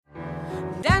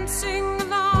dancing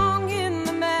along in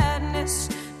the madness.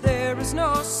 There is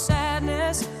no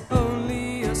sadness,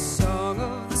 only a song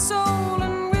of the soul,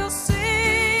 and we'll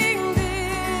sing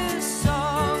this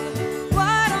song.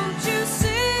 Why don't you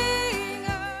sing?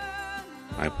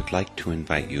 I would like to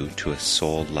invite you to a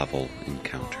soul-level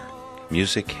encounter.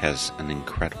 Music has an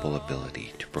incredible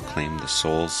ability to proclaim the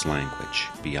soul's language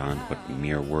beyond what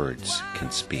mere words can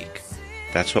speak.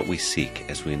 That's what we seek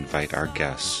as we invite our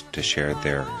guests to share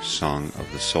their song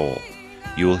of the soul.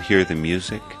 You will hear the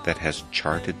music that has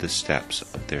charted the steps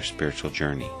of their spiritual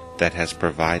journey, that has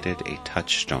provided a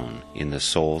touchstone in the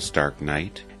soul's dark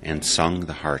night and sung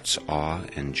the heart's awe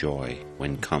and joy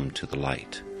when come to the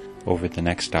light. Over the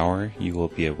next hour, you will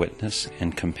be a witness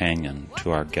and companion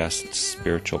to our guests'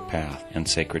 spiritual path and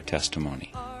sacred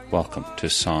testimony. Welcome to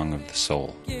Song of the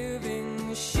Soul.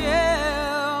 Giving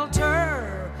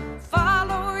shelter,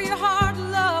 follow your heart,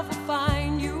 love will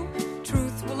find you,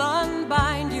 truth will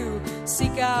unbind you,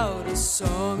 seek out a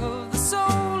song of the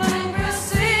soul, and we'll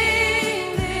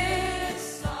sing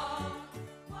this song.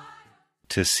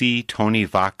 To see Tony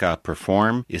Vaca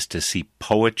perform is to see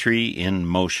poetry in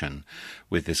motion,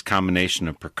 with his combination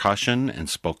of percussion and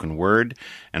spoken word,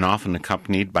 and often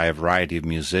accompanied by a variety of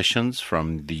musicians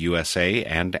from the USA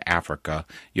and Africa.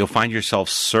 You'll find yourself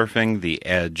surfing the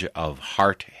edge of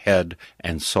heart, head,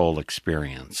 and soul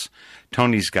experience.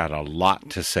 Tony's got a lot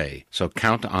to say, so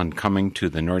count on coming to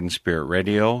the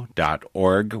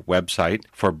NorthernSpiritRadio.org website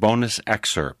for bonus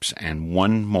excerpts and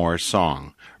one more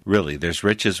song. Really, there's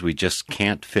riches we just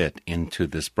can't fit into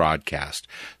this broadcast,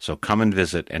 so come and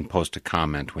visit and post a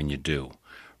comment when you do.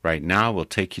 Right now, we'll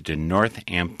take you to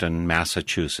Northampton,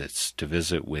 Massachusetts to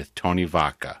visit with Tony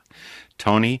Vaca.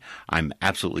 Tony, I'm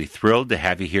absolutely thrilled to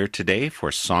have you here today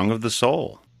for Song of the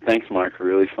Soul. Thanks, Mark.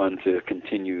 Really fun to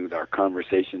continue our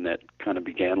conversation that kind of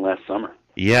began last summer.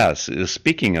 Yes.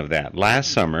 Speaking of that,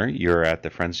 last summer you were at the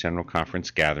Friends General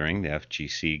Conference gathering, the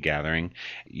FGC gathering.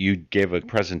 You gave a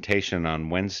presentation on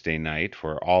Wednesday night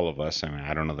for all of us. I mean,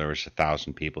 I don't know, there was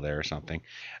 1,000 people there or something.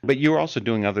 But you were also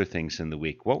doing other things in the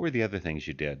week. What were the other things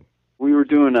you did? We were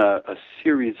doing a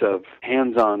series of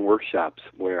hands-on workshops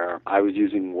where I was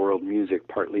using world music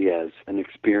partly as an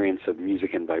experience of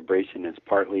music and vibration, as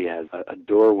partly as a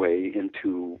doorway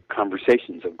into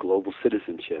conversations of global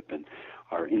citizenship and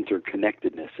our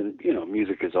interconnectedness. And, you know,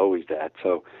 music is always that.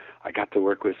 So I got to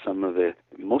work with some of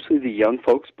mostly the young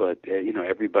folks, but,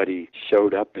 everybody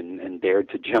showed up and dared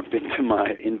to jump into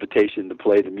my invitation to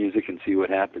play the music and see what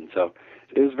happened. So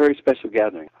it was a very special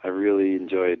gathering. I really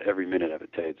enjoyed every minute of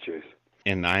it, to tell you the truth.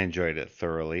 And I enjoyed it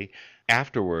thoroughly.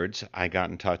 Afterwards, I got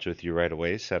in touch with you right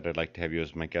away, said I'd like to have you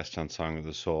as my guest on Song of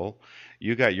the Soul.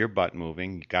 You got your butt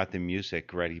moving, you got the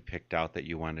music ready, picked out that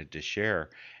you wanted to share,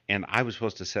 and I was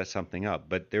supposed to set something up,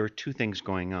 but there were two things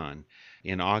going on.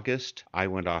 In August, I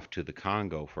went off to the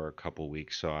Congo for a couple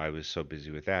weeks, so I was so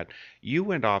busy with that. You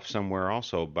went off somewhere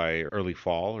also by early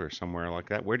fall or somewhere like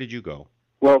that. Where did you go?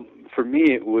 Well, for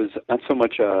me, it was not so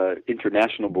much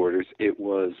international borders. It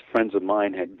was friends of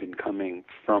mine had been coming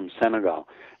from Senegal,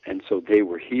 and so they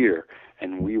were here,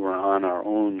 and we were on our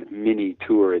own mini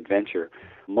tour adventure,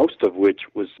 most of which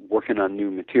was working on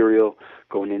new material,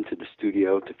 going into the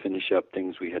studio to finish up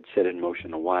things we had set in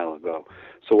motion a while ago.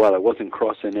 So while I wasn't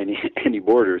crossing any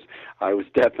borders, I was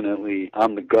definitely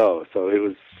on the go. So it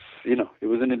was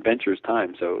an adventurous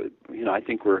time. So I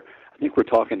think we're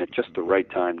talking at just the right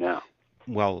time now.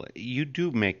 Well, you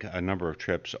do make a number of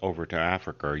trips over to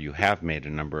Africa, or you have made a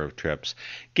number of trips.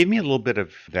 Give me a little bit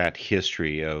of that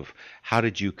history of how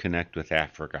did you connect with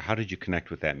Africa? How did you connect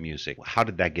with that music? How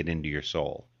did that get into your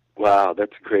soul? Wow,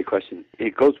 that's a great question.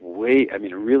 It goes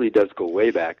it really does go way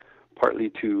back,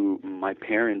 partly to my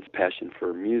parents' passion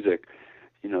for music.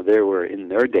 They were, in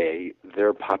their day,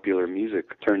 their popular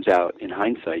music turns out, in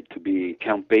hindsight, to be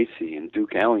Count Basie and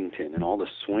Duke Ellington and all the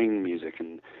swing music,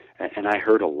 and I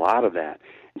heard a lot of that.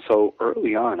 And so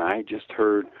early on, I just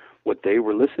heard what they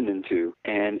were listening to,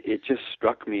 and it just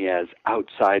struck me as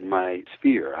outside my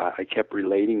sphere. I kept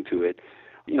relating to it,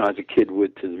 as a kid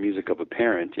would to the music of a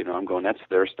parent. I'm going, that's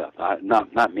their stuff,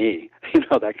 not me,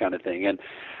 that kind of thing.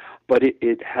 But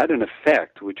it had an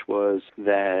effect, which was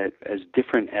that as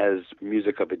different as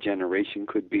music of a generation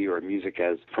could be, or music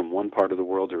as from one part of the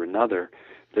world or another,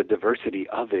 the diversity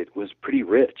of it was pretty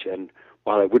rich. And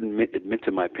while I wouldn't admit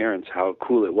to my parents how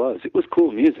cool it was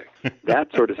cool music. That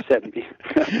sort of set me.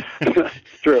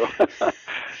 True.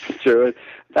 True.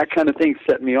 That kind of thing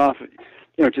set me off.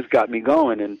 Just got me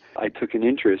going, and I took an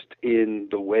interest in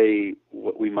the way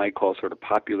what we might call sort of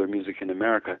popular music in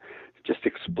America just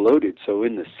exploded. So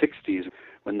in the 60s,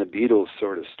 when the Beatles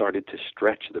sort of started to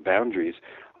stretch the boundaries,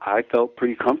 I felt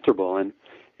pretty comfortable. And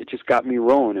it just got me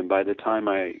rolling. And by the time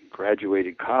I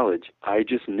graduated college, I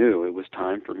just knew it was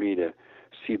time for me to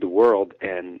see the world.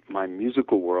 And my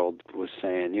musical world was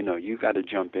saying, you got to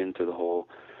jump into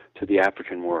the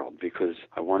African world, because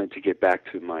I wanted to get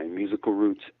back to my musical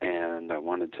roots, and I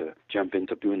wanted to jump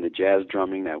into doing the jazz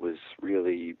drumming that was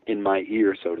really in my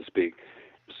ear, so to speak.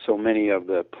 So many of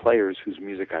the players whose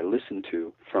music I listened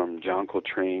to, from John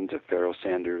Coltrane to Pharoah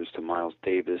Sanders to Miles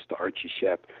Davis to Archie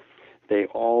Shepp, they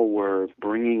all were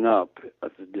bringing up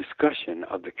the discussion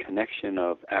of the connection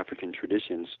of African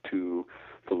traditions to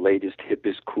the latest,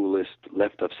 hippest, coolest,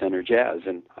 left-of-center jazz.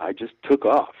 And I just took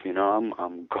off.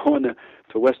 I'm going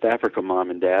to West Africa, Mom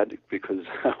and Dad, because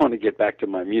I want to get back to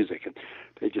my music. And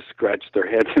they just scratched their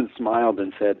heads and smiled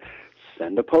and said,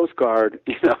 send a postcard,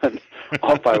 and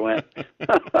off I went.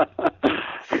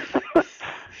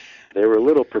 They were a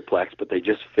little perplexed, but they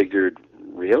just figured,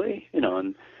 really?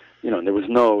 And there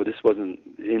was this wasn't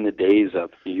in the days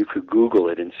of you could Google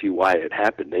it and see why it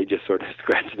happened. They just sort of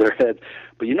scratched their head.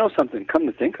 But something, come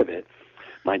to think of it,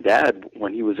 my dad,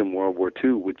 when he was in World War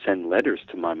II, would send letters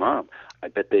to my mom. I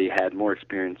bet they had more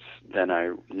experience than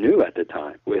I knew at the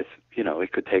time with,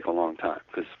 it could take a long time,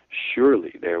 because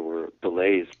surely there were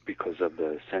delays because of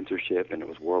the censorship, and it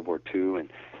was World War II,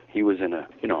 and he was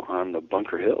on the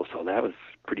Bunker Hill, so that was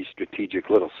pretty strategic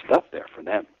little stuff there for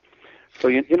them. So,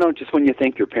 just when you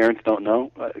think your parents don't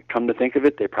know, come to think of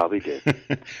it, they probably did.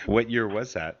 What year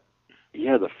was that?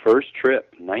 Yeah, the first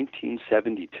trip,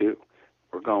 1972.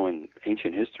 We're going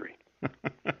ancient history.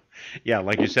 Yeah,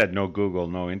 like you said, no Google,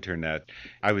 no internet.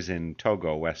 I was in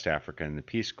Togo, West Africa, in the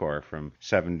Peace Corps from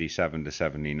 77 to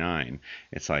 79.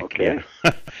 It's like, okay.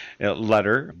 A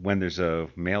letter, when there's a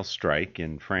mail strike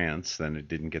in France, then it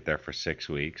didn't get there for 6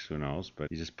 weeks, who knows, but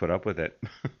you just put up with it.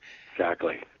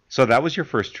 Exactly. So that was your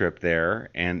first trip there,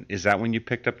 and is that when you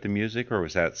picked up the music, or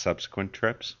was that subsequent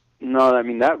trips? No,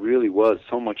 that really was.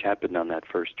 So much happened on that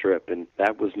first trip, and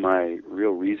that was my real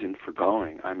reason for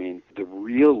going. The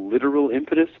real literal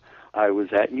impetus, I was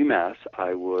at UMass.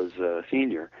 I was a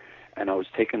senior, and I was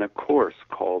taking a course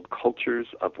called Cultures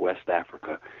of West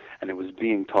Africa, and it was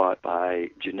being taught by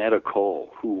Janetta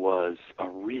Cole, who was a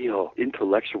real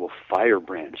intellectual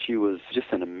firebrand. She was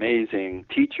just an amazing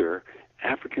teacher,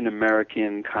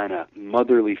 African-American kind of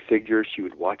motherly figure. She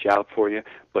would watch out for you,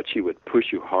 but she would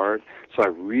push you hard. So I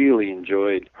really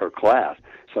enjoyed her class.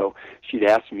 So she'd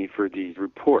ask me for these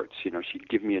reports. She'd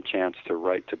give me a chance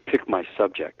to pick my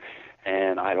subject.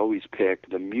 And I'd always pick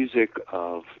the music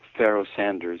of Pharoah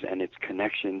Sanders and its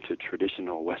connection to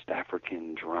traditional West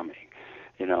African drumming.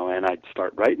 And I'd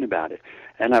start writing about it.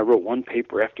 And I wrote one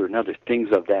paper after another, things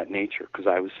of that nature, because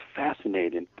I was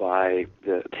fascinated by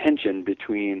the tension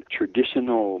between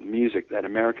traditional music that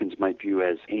Americans might view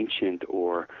as ancient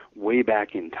or way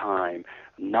back in time,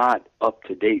 not up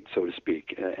to date, so to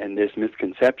speak. And this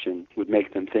misconception would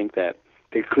make them think that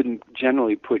they couldn't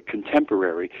generally put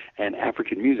contemporary and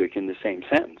African music in the same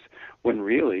sentence, when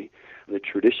really the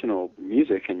traditional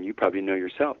music, and you probably know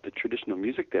yourself, the traditional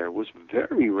music there was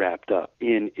very wrapped up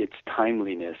in its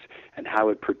timeliness and how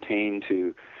it pertained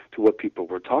to what people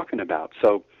were talking about.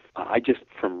 So I just,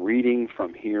 from reading,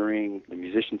 from hearing the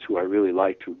musicians who I really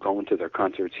liked, who go into their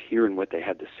concerts, hearing what they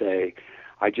had to say,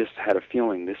 I just had a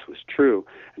feeling this was true.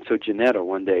 And so Janetta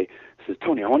one day says,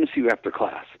 Tony, I want to see you after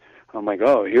class. I'm like,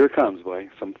 oh, here it comes, boy,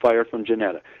 some fire from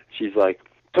Janetta. She's like,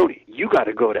 Tony, you got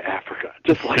to go to Africa,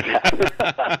 just like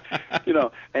that.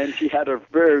 And she had a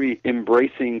very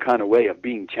embracing kind of way of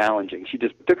being challenging. She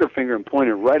just took her finger and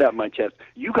pointed right at my chest.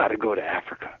 You got to go to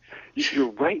Africa.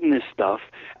 You're writing this stuff,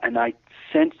 and I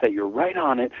sense that you're right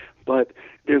on it, but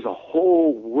there's a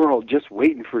whole world just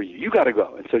waiting for you. You got to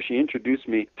go. And so she introduced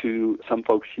me to some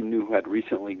folks she knew who had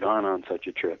recently gone on such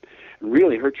a trip. And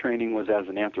really, her training was as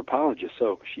an anthropologist,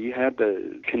 so she had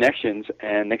the connections,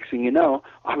 and next thing you know,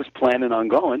 I was planning on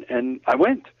going, and I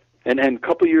went. And a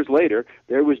couple of years later,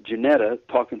 there was Janetta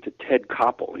talking to Ted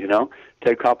Koppel,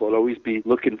 Ted Koppel would always be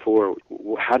looking for,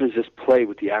 how does this play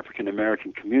with the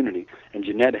African-American community? And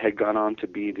Janetta had gone on to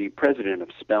be the president of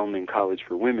Spelman College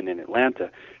for Women in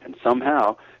Atlanta. And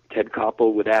somehow, Ted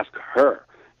Koppel would ask her,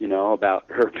 about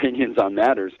her opinions on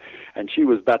matters. And she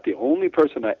was about the only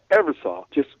person I ever saw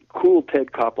just cool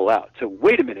Ted Koppel out. So,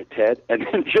 wait a minute, Ted, and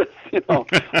then just,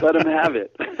 let him have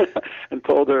it and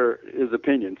told her his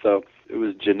opinion. So it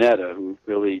was Janetta who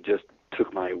really just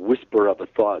took my whisper of a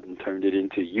thought and turned it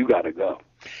into, you got to go.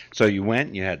 So you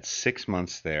went, you had 6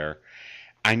 months there.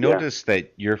 I noticed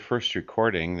that your first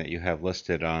recording that you have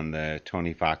listed on the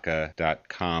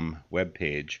TonyVaca.com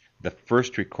webpage, the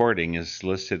first recording is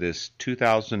listed as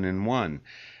 2001.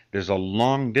 there's a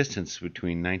long distance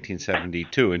between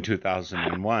 1972 and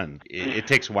 2001. It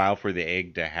takes a while for the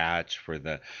egg to hatch, for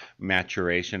the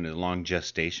maturation, a long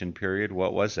gestation period.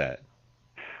 What was that?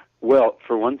 Well,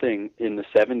 for one thing, in the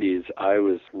 70s, I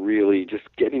was really just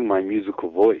getting my musical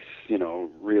voice,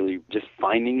 really just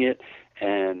finding it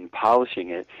and polishing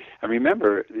it. I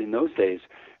remember in those days,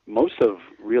 most of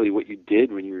really what you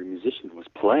did when you were a musician was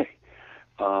play.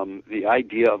 The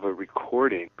idea of a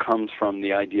recording comes from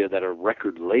the idea that a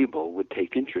record label would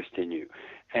take interest in you.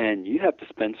 And you have to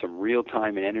spend some real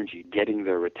time and energy getting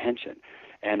their attention.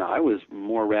 And I was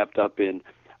more wrapped up in,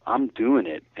 I'm doing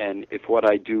it, and if what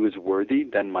I do is worthy,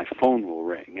 then my phone will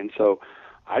ring. And so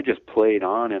I just played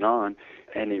on,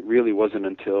 and it really wasn't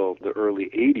until the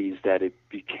early 80s that it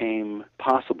became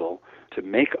possible to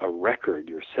make a record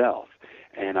yourself.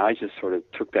 And I just sort of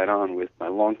took that on with my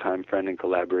longtime friend and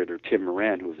collaborator, Tim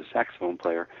Moran, who was a saxophone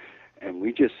player, and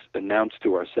we just announced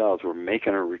to ourselves we're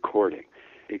making a recording.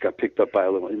 It got picked up by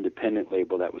a little independent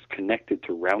label that was connected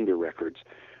to Rounder Records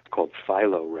called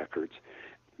Philo Records.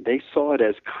 They saw it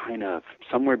as kind of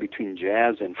somewhere between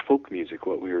jazz and folk music,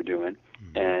 what we were doing.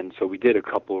 And so we did a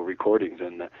couple of recordings,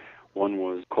 and one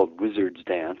was called Wizard's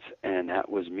Dance, and that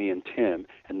was me and Tim.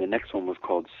 And the next one was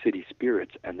called City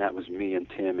Spirits, and that was me and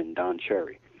Tim and Don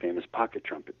Cherry, famous pocket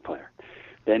trumpet player.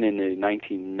 Then in the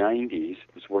 1990s,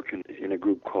 I was working in a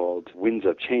group called Winds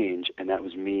of Change, and that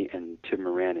was me and Tim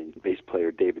Moran and bass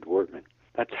player David Wortman.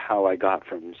 That's how I got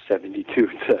from 72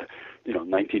 to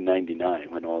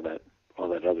 1999 when all that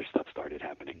other stuff started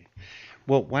happening.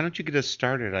 Well, why don't you get us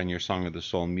started on your Song of the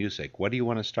Soul music? What do you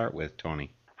want to start with,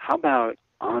 Tony? How about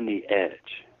On the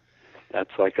Edge?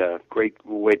 That's like a great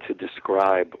way to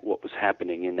describe what was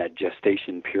happening in that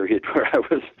gestation period where I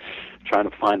was trying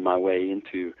to find my way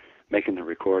into making the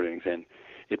recordings. And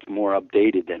it's more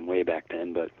updated than way back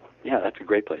then, but yeah, that's a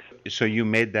great place. So you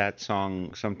made that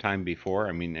song sometime before?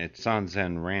 I mean, it's on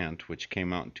Zen Rant, which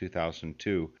came out in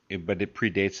 2002, but it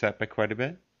predates that by quite a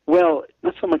bit? Well,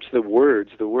 not so much the words.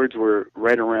 The words were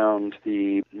right around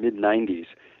the mid-90s,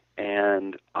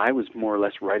 and I was more or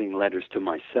less writing letters to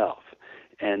myself.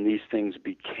 And these things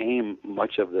became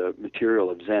much of the material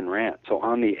of Zen Rant. So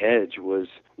On the Edge was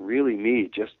really me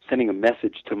just sending a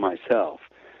message to myself,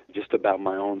 just about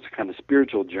my own kind of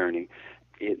spiritual journey.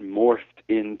 It morphed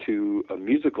into a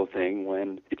musical thing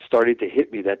when it started to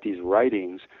hit me that these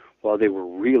writings, while they were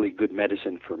really good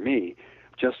medicine for me,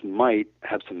 just might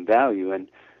have some value. And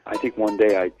I think one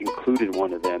day I included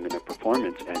one of them in a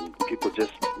performance, and people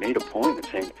just made a point of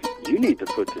saying, you need to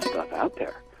put this stuff out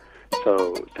there.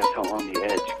 So that's how On the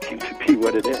Edge came to be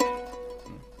what it is.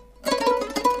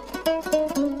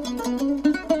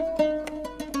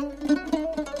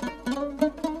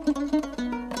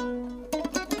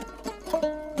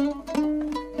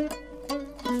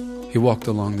 He walked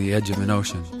along the edge of an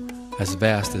ocean, as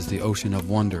vast as the ocean of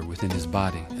wonder within his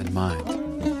body and mind.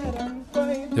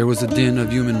 There was a din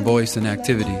of human voice and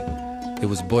activity. It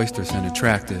was boisterous and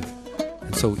attractive,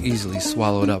 and so easily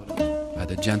swallowed up by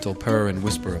the gentle purr and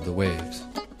whisper of the waves.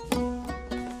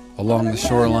 Along the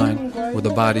shoreline were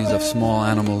the bodies of small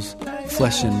animals,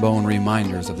 flesh and bone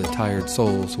reminders of the tired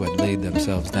souls who had laid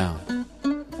themselves down.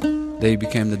 They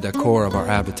became the decor of our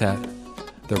habitat,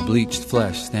 their bleached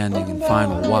flesh standing in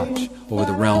final watch over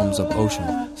the realms of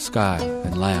ocean, sky,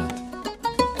 and land.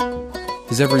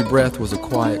 His every breath was a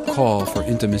quiet call for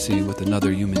intimacy with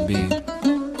another human being,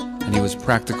 and he was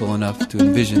practical enough to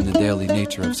envision the daily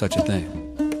nature of such a thing.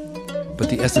 But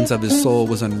the essence of his soul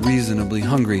was unreasonably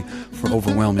hungry for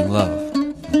overwhelming love.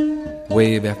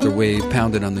 Wave after wave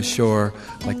pounded on the shore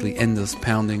like the endless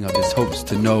pounding of his hopes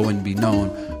to know and be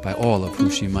known by all of who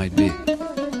she might be.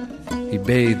 He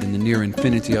bathed in the near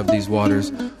infinity of these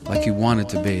waters like he wanted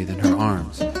to bathe in her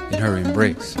arms, in her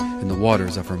embrace, in the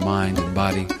waters of her mind and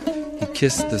body. He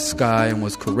kissed the sky and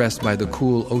was caressed by the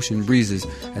cool ocean breezes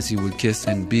as he would kiss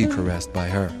and be caressed by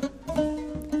her.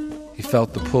 He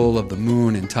felt the pull of the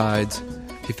moon and tides.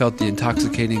 He felt the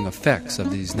intoxicating effects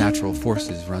of these natural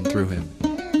forces run through him.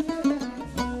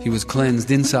 He was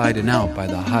cleansed inside and out by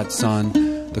the hot sun,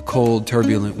 the cold,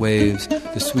 turbulent waves,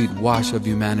 the sweet wash of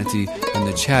humanity, and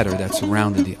the chatter that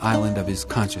surrounded the island of his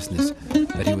consciousness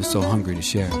that he was so hungry to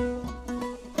share.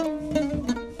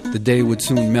 The day would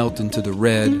soon melt into the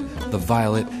red, the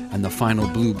violet, and the final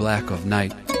blue-black of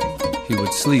night. He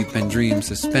would sleep and dream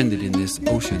suspended in this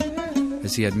ocean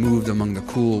as he had moved among the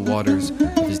cool waters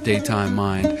of his daytime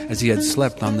mind, as he had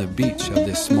slept on the beach of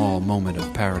this small moment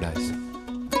of paradise.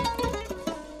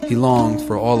 He longed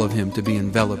for all of him to be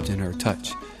enveloped in her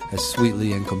touch, as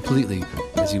sweetly and completely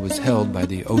as he was held by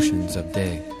the oceans of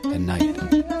day and night.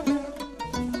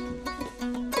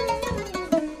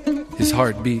 His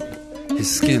heart beat,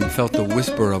 His skin felt the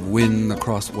whisper of wind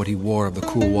across what he wore of the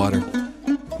cool water.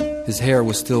 His hair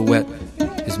was still wet.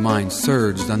 His mind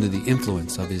surged under the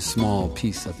influence of his small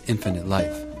piece of infinite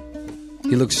life.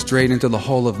 He looked straight into the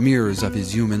hall of mirrors of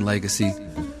his human legacy.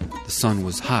 The sun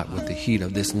was hot with the heat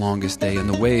of this longest day, and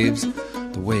the waves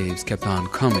kept on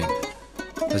coming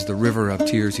as the river of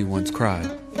tears he once cried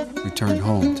returned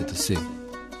home to the sea.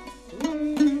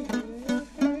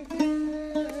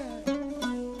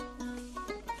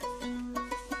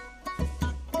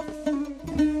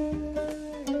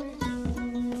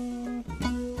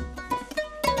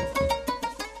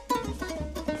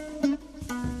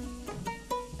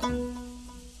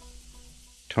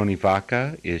 Tony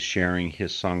Vaca is sharing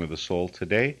his Song of the Soul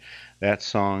today. That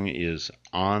song is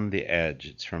On the Edge.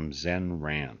 It's from Zen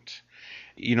Rant.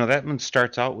 You know, that one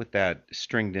starts out with that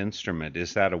stringed instrument.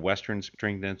 Is that a Western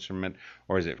stringed instrument,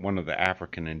 or is it one of the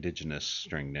African indigenous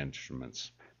stringed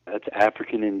instruments? That's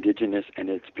African indigenous, and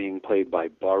it's being played by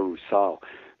Baru Sal.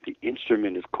 The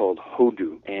instrument is called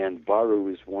hodu, and Baru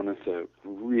is one of the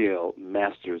real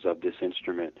masters of this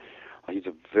instrument. He's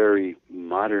a very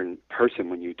modern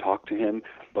person when you talk to him,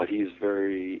 but he's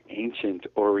very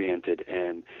ancient-oriented,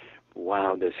 and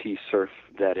wow, does he surf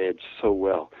that edge so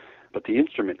well. But the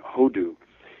instrument, hodu,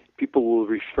 people will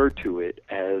refer to it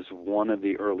as one of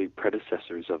the early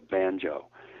predecessors of banjo.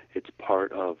 It's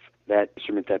part of that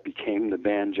instrument that became the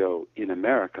banjo in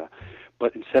America.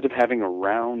 But instead of having a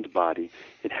round body,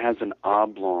 it has an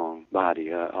oblong body,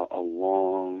 a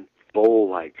long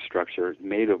bowl-like structure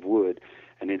made of wood,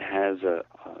 and it has an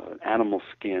animal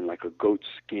skin, like a goat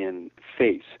skin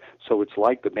face. So it's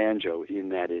like the banjo in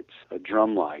that it's a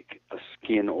drum-like, a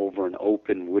skin over an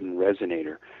open wooden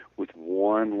resonator with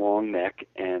one long neck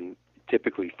and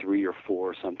typically 3 or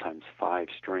 4, sometimes 5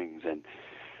 strings. And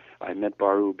I met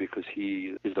Baru because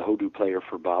he is the hodu player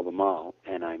for Baaba Maal,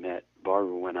 and I met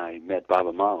Baru when I met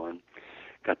Baaba Maal and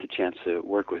got the chance to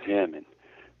work with him. And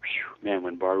whew, man,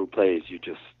 when Baru plays, you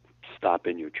just stop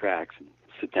in your tracks and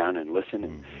sit down and listen,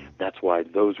 and that's why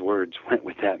those words went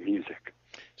with that music.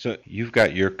 So you've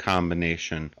got your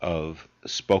combination of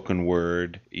spoken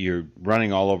word. You're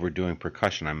running all over doing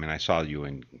percussion. I mean, I saw you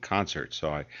in concert,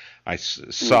 so I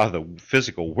saw the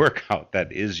physical workout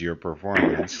that is your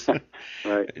performance.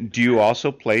 Right. Do you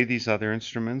also play these other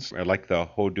instruments, like the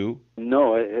hodu?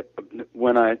 No, it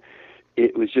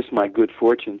was just my good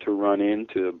fortune to run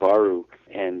into Baru,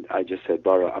 and I just said,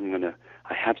 Baru,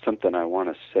 I have something I want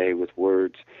to say with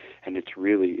words, and it's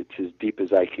as deep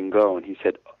as I can go. And he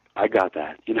said, I got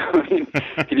that. You know, he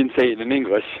didn't say it in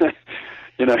English.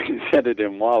 You know, he said it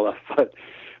in Walla,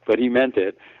 but he meant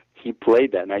it. He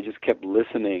played that, and I just kept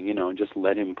listening, you know, and just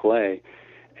let him play.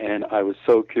 And I was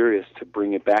so curious to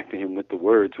bring it back to him with the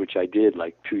words, which I did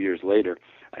like 2 years later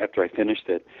after I finished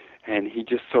it. And he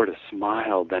just sort of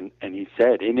smiled, and he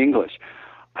said in English,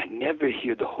 I never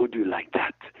hear the hodu like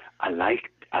that. I like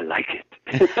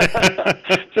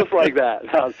it. Just like that.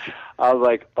 I was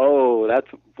like, oh,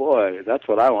 that's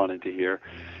what I wanted to hear.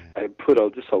 I put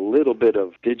just a little bit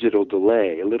of digital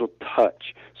delay, a little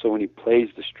touch, so when he plays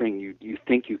the string, you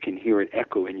think you can hear it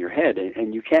echo in your head,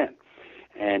 and you can.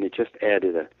 And it just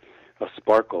added a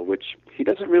sparkle, which he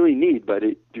doesn't really need, but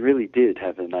it really did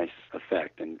have a nice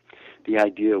effect. And the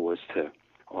idea was to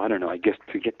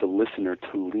get the listener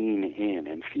to lean in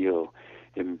and feel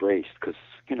embraced, because,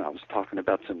 you know, I was talking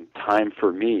about some time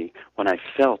for me when I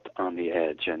felt on the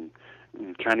edge and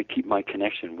trying to keep my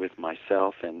connection with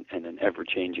myself and an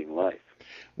ever-changing life.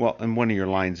 Well, and one of your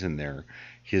lines in there,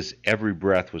 his every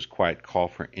breath was quiet call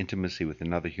for intimacy with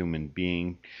another human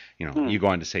being. You know, you go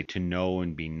on to say to know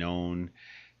and be known.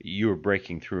 You were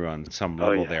breaking through on some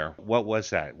level there. What was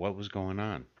that? What was going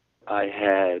on? I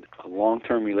had a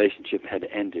long-term relationship had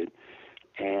ended,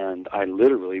 and I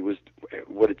literally was,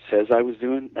 what it says I was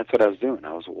doing, that's what I was doing.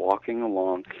 I was walking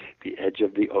along the edge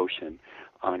of the ocean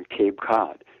on Cape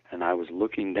Cod, and I was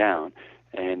looking down,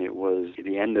 and it was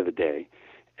the end of the day,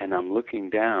 and I'm looking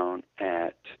down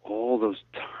at all those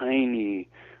tiny,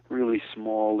 really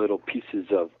small little pieces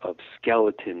of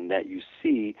skeleton that you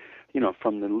see, you know,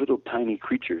 from the little tiny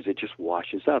creatures. It just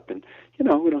washes up, and, you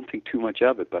know, we don't think too much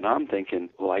of it, but I'm thinking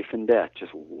life and death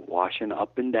just washing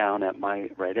up and down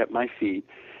right at my feet,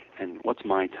 and what's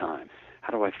my time?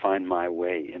 How do I find my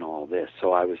way in all this?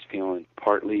 So I was feeling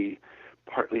partly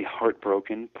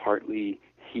heartbroken, partly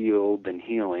healed and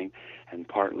healing, and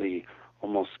partly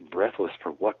almost breathless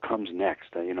for what comes next.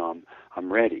 You know,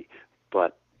 I'm ready,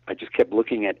 but I just kept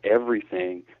looking at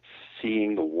everything,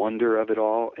 seeing the wonder of it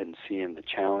all and seeing the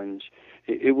challenge.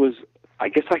 It was, I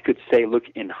guess I could say, look,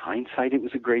 in hindsight, it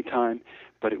was a great time,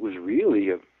 but it was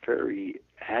really a very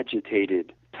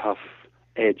agitated, tough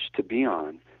edge to be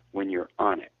on when you're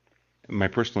on it. My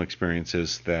personal experience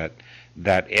is that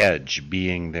edge,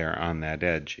 being there on that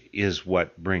edge, is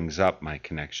what brings up my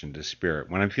connection to spirit.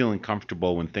 When I'm feeling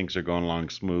comfortable, when things are going along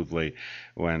smoothly,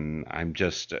 when I'm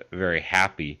just very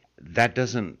happy, that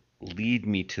doesn't lead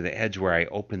me to the edge where I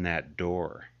open that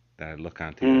door, that I look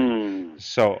onto the edge.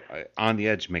 So on the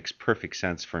edge makes perfect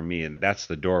sense for me, and that's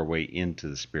the doorway into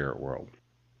the spirit world.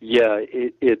 Yeah,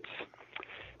 it's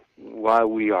while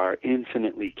we are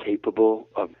infinitely capable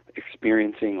of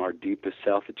experiencing our deepest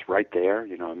self, it's right there.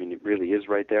 It really is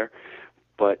right there.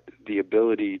 But the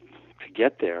ability to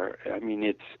get there,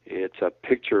 it's a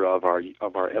picture of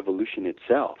our evolution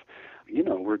itself.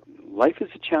 Life is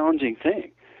a challenging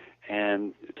thing,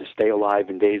 and to stay alive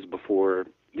in days before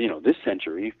this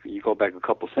century, you go back a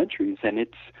couple centuries, and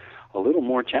it's a little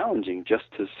more challenging just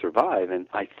to survive. And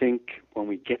I think when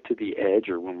we get to the edge,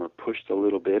 or when we're pushed a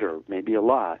little bit, or maybe a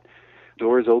lot,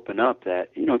 doors open up that,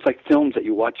 it's like films that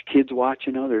you watch kids watch,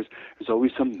 there's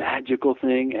always some magical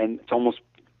thing, and it's almost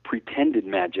pretended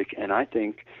magic. And I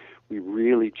think we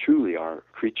really, truly are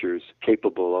creatures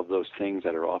capable of those things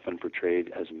that are often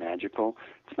portrayed as magical.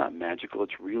 It's not magical.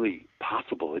 It's really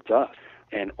possible. It's us.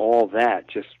 And all that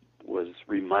just was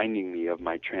reminding me of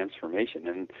my transformation.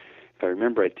 And if I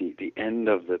remember at the end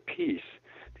of the piece,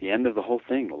 the end of the whole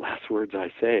thing, the last words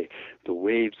I say, the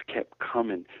waves kept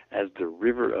coming as the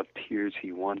river of tears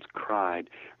he once cried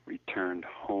returned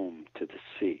home to the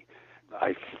sea.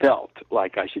 I felt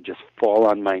like I should just fall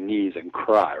on my knees and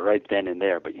cry right then and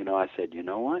there. But, I said, you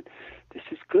know what? This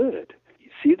is good. You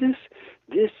see this?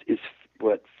 This is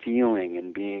what feeling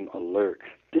and being alert,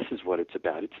 this is what it's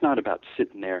about. It's not about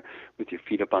sitting there with your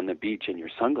feet up on the beach and your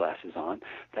sunglasses on.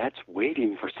 That's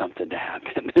waiting for something to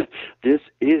happen. This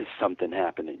is something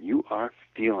happening. You are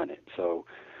feeling it. So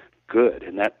good.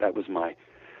 And that was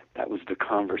the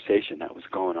conversation that was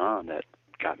going on that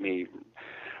got me.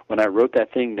 When I wrote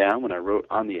that thing down, when I wrote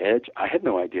On the Edge, I had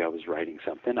no idea I was writing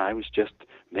something. I was just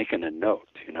making a note,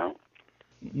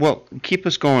 Well, keep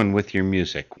us going with your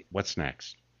music. What's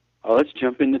next? Oh, let's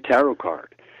jump into tarot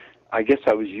card. I guess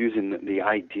I was using the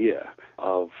idea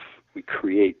of we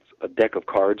create a deck of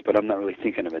cards, but I'm not really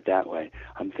thinking of it that way.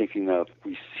 I'm thinking of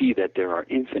we see that there are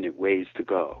infinite ways to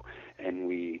go, and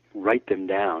we write them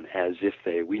down as if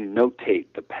we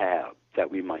notate the path that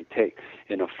we might take.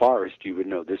 In a forest, you would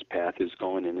know this path is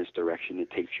going in this direction. It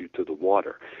takes you to the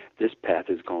water. This path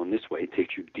is going this way. It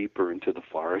takes you deeper into the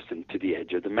forest and to the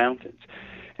edge of the mountains.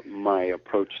 My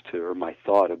approach to, or my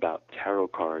thought about tarot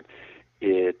card,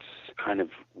 it's kind of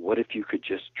what if you could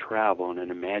just travel in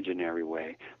an imaginary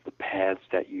way, the paths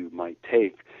that you might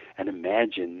take, and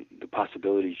imagine the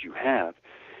possibilities you have,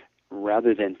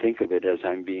 rather than think of it as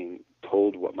I'm being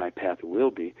told what my path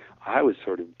will be. I was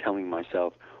sort of telling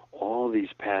myself, all these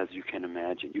paths you can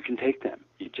imagine, you can take them.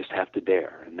 You just have to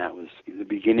dare. And that was the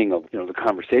beginning of the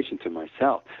conversation to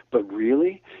myself. But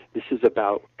really, this is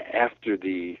about after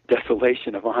the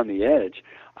desolation of On the Edge,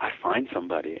 I find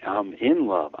somebody. I'm in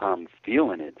love. I'm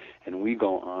feeling it. And we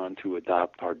go on to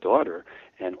adopt our daughter.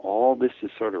 And all this is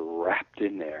sort of wrapped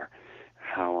in there.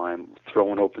 How I'm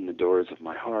throwing open the doors of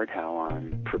my heart, how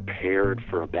I'm prepared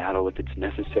for a battle if it's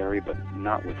necessary, but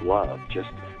not with love, just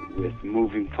with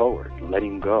moving forward,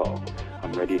 letting go.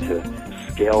 I'm ready to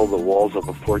scale the walls of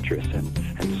a fortress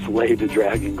and slay the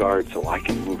dragon guard so I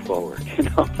can move forward.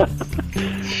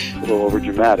 A little over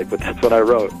dramatic, but that's what I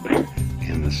wrote.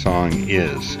 And the song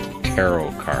is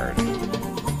Tarot Card.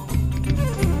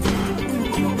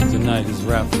 The night is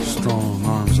wrapped with strong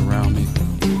arms around me.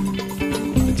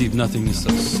 The deep nothingness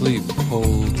of sleep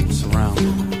holds and surrounds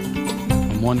me.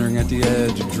 I'm wandering at the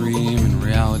edge of dream and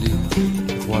reality,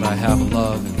 with what I have of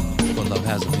love and what love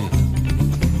has of me.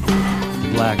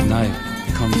 The black night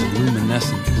becomes a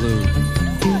luminescent blue.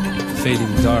 The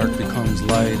fading dark becomes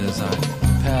light as I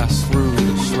pass through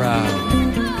the shroud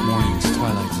of morning's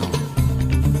twilight zone.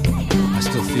 I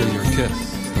still feel your kiss,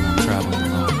 though I'm traveling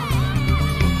alone.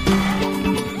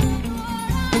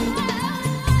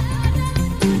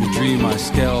 Dream I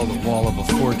scale the wall of a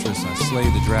fortress, I slay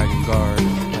the dragon guard,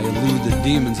 I elude the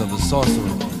demons of the sorcerer,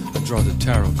 I draw the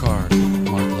tarot card,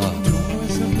 mark love.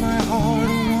 Doors of my heart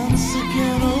once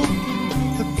again open,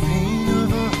 the pain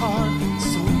of a heart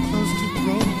so close to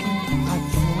broken. I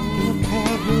throw a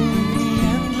pebble in the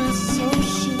endless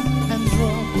ocean and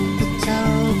draw the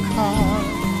tarot card,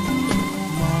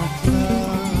 mark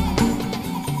love.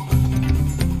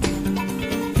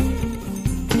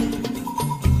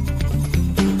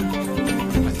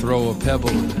 Throw a pebble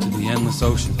into the endless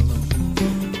ocean.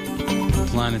 The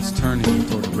planets turning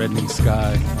toward a reddening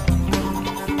sky.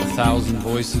 1,000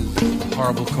 voices, a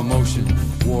horrible commotion.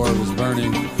 War was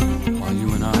burning while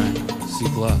you and I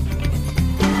seek love.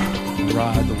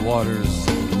 ride the waters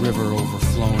of the river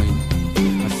overflowing.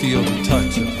 I feel the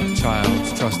touch of a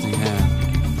child's trusting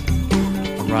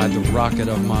hand. I ride the rocket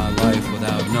of my life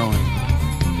without knowing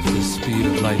if this speed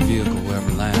of light vehicle will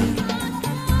ever land.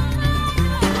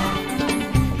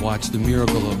 I watch the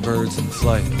miracle of birds in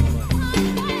flight.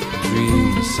 I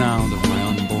dream the sound of my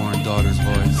unborn daughter's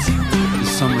voice.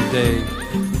 This summer day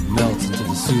melts into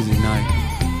the soothing night.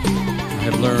 I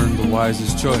have learned the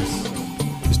wisest choice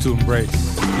is to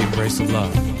embrace the embrace of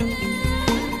love.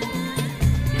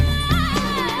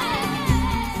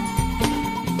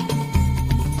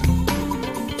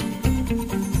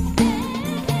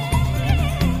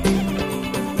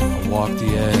 I walk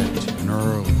the edge of an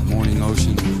early morning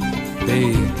ocean,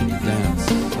 bathed in the dance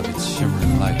of its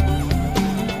shimmering light.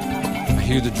 I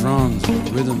hear the drums and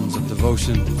the rhythms of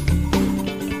devotion.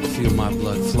 I feel my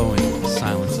blood flowing in the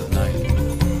silence of night.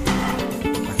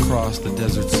 I cross the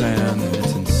desert sand in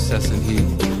its incessant heat.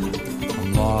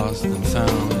 I'm lost and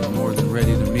found and more than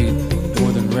ready to meet,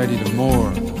 more than ready to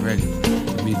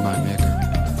meet my maker.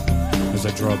 As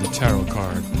I draw the tarot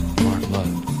card, mark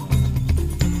love.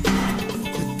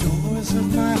 The doors of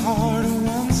my heart are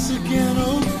once again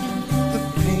open. The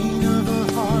pain of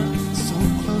a heart so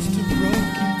close to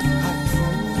broken. I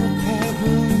throw a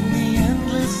pebble in the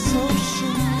endless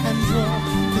ocean and draw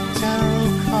the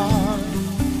tarot card.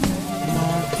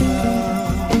 Mark love.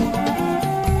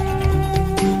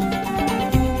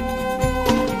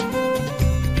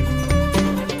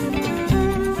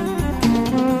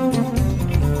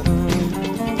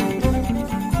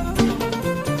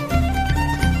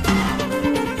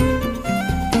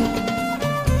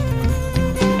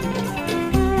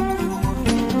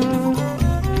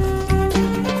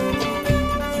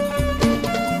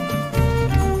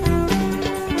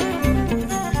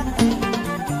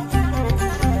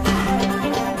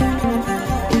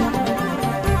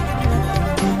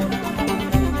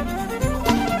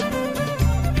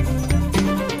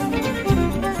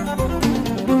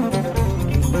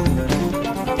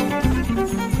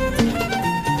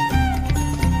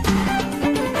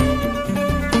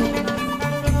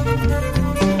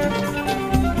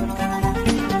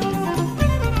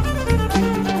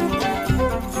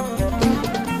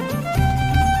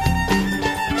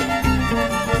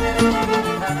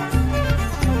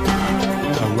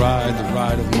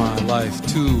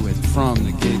 To and from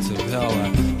the gates of hell, I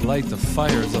light the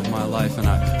fires of my life, and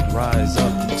I rise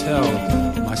up to tell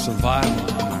my survival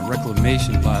and my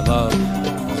reclamation by love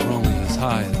is only as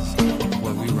high as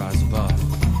what we rise above.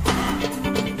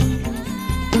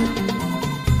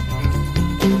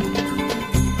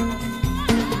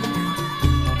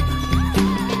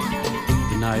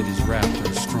 The night is wrapped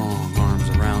her strong arms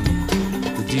around me.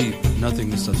 The deep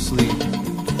nothingness of sleep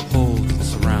holds and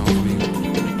surrounds me.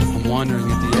 I'm wandering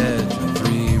at the edge of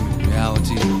dream and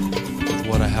reality with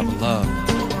what I have of love,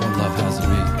 what love has of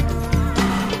me.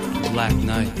 The black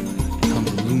night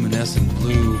becomes a luminescent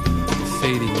blue, the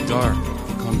fading dark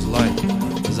becomes light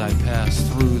as I pass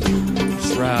through the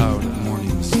shroud of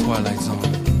morning's twilight zone.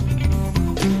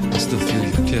 I still feel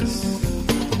your kiss,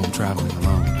 though I'm traveling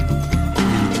alone.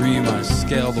 In a dream I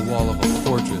scale the wall of a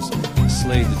fortress, I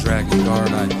slay the dragon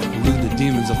guard, I elude the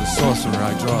demons of the sorcerer,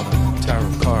 I draw the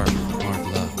tarot card.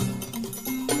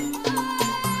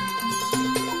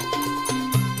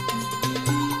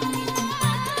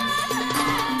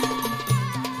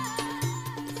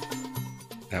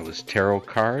 Tarot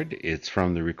card. It's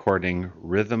from the recording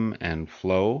Rhythm and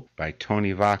Flow by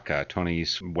Tony Vaca.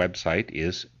 Tony's website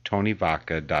is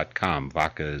tonyvaca.com.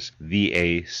 Vaca is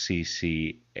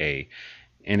V-A-C-C-A.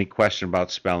 Any question about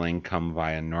spelling, come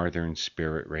via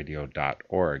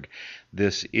northernspiritradio.org.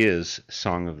 This is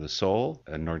Song of the Soul,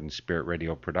 a Northern Spirit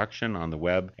Radio production on the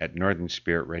web at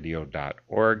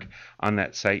northernspiritradio.org. On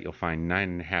that site, you'll find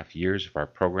 9.5 years of our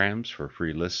programs for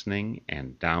free listening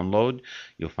and download.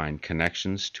 You'll find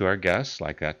connections to our guests,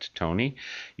 like that to Tony.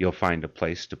 You'll find a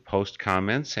place to post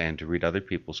comments and to read other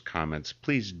people's comments.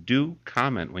 Please do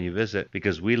comment when you visit,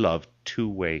 because we love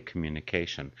two-way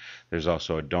communication. There's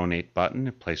also a donate button,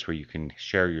 a place where you can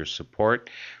share your support.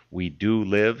 We do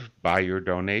live by your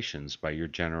donations, by your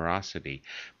generosity.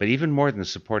 But even more than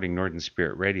supporting Northern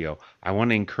Spirit Radio, I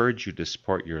want to encourage you to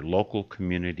support your local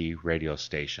community radio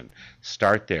station.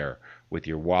 Start there with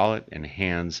your wallet and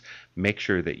hands. Make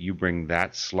sure that you bring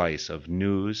that slice of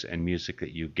news and music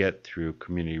that you get through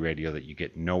community radio that you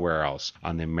get nowhere else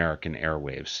on the American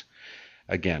airwaves.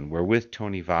 Again, we're with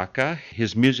Tony Vaca.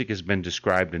 His music has been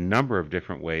described a number of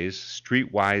different ways: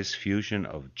 streetwise fusion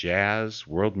of jazz,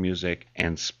 world music,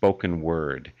 and spoken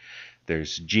word.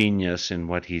 There's genius in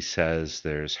what he says.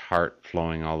 There's heart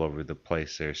flowing all over the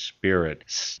place. There's spirit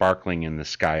sparkling in the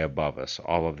sky above us,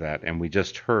 all of that. And we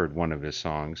just heard one of his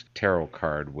songs, Tarot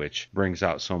Card, which brings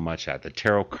out so much at the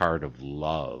tarot card of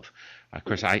love. Of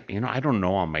course, I don't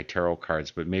know all my tarot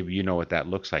cards, but maybe you know what that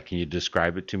looks like. Can you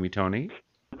describe it to me, Tony?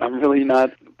 I'm really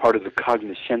not part of the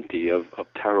cognoscenti of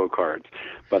tarot cards,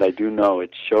 but I do know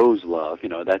it shows love.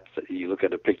 That's, you look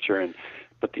at a picture,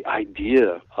 but the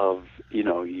idea of,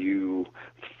 you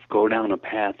go down a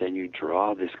path and you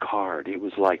draw this card, it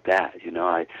was like that.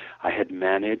 I had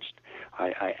managed,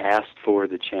 I asked for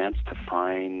the chance to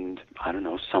find,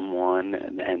 someone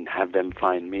and have them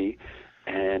find me.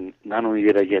 And not only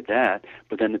did I get that,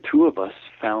 but then the two of us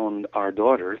found our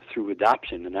daughter through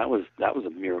adoption, and that was a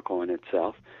miracle in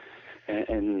itself.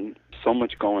 And so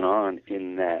much going on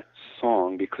in that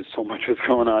song because so much was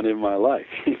going on in my life.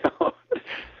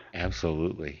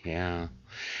 Absolutely, yeah.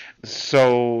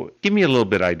 So give me a little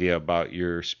bit idea about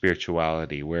your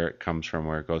spirituality, where it comes from,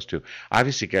 where it goes to.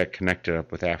 Obviously got connected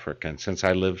up with Africa, and since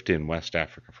I lived in West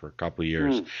Africa for a couple of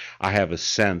years, I have a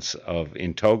sense of,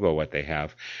 in Togo, what they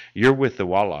have. You're with the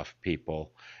Wolof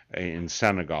people in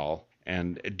Senegal,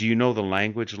 and do you know the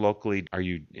language locally? Are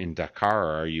you in Dakar,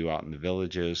 or are you out in the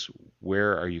villages?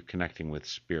 Where are you connecting with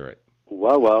spirit?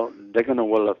 Well, Degana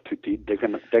Wolof Tuti,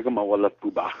 Degama Wolof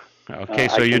Buba. Okay,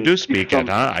 so you do speak it,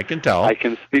 huh? I can tell. I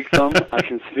can speak some. I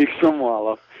can speak some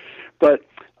Wolof, but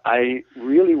I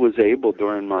really was able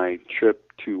during my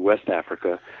trip to West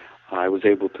Africa. I was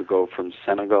able to go from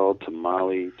Senegal to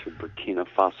Mali to Burkina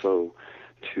Faso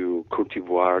to Cote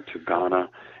d'Ivoire to Ghana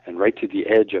and right to the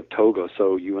edge of Togo.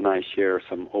 So you and I share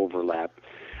some overlap.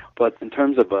 But in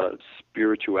terms of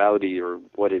spirituality or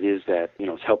what it is that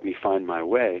has helped me find my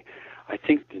way, I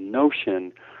think the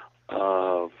notion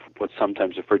of what's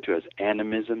sometimes referred to as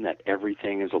animism, that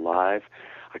everything is alive.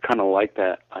 I kind of like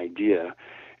that idea.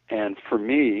 And for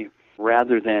me,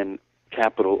 rather than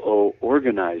capital O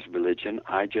organized religion,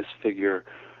 I just figure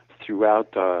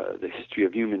throughout the history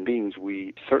of human beings,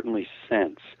 we certainly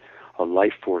sense a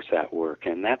life force at work.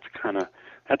 And that's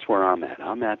where I'm at.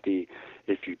 I'm at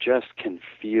if you just can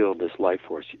feel this life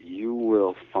force, you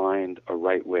will find a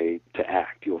right way to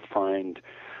act. You'll find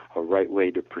a right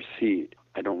way to proceed.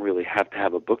 I don't really have to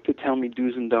have a book to tell me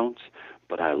do's and don'ts,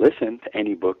 but I listen to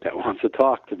any book that wants to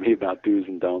talk to me about do's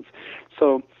and don'ts.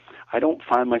 So I don't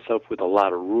find myself with a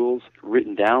lot of rules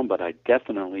written down, but I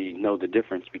definitely know the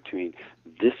difference between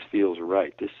this feels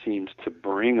right. This seems to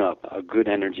bring up a good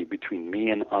energy between me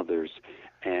and others.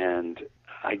 And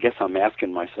I guess I'm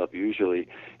asking myself usually,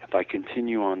 if I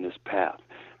continue on this path,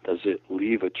 does it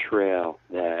leave a trail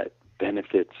that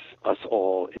benefits us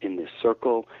all in this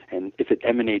circle? And if it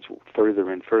emanates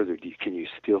further and further, can you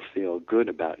still feel good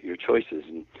about your choices?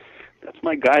 And that's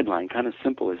my guideline, kind of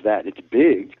simple as that. It's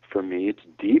big for me. It's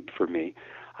deep for me.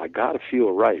 I got to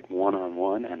feel right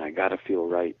one-on-one, and I got to feel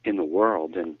right in the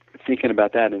world. And thinking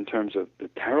about that in terms of the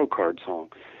tarot card song,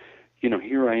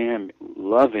 here I am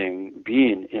loving,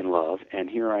 being in love, and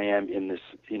here I am in this,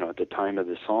 at the time of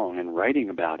the song and writing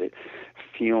about it,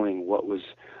 feeling what was,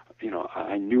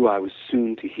 I knew I was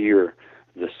soon to hear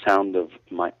the sound of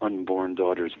my unborn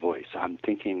daughter's voice. I'm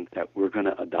thinking that we're going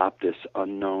to adopt this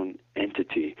unknown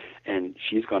entity, and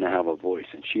she's going to have a voice,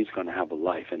 and she's going to have a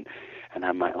life, and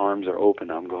my arms are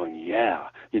open. I'm going, yeah,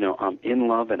 I'm in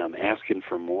love, and I'm asking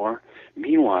for more.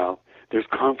 Meanwhile, there's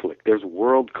conflict. There's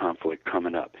world conflict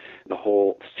coming up. The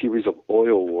whole series of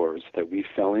oil wars that we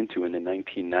fell into in the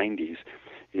 1990s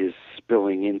is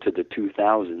spilling into the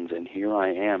 2000s, and here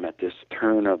I am at this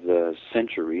turn of the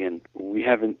century, and we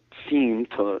haven't seemed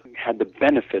to have the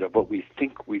benefit of what we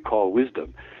think we call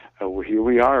wisdom. Here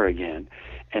we are again.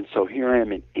 And so here I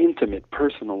am in intimate,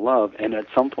 personal love, and at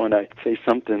some point I say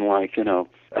something like,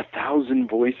 1,000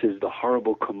 voices, the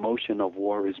horrible commotion of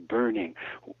war is burning,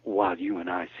 while you and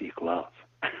I seek love.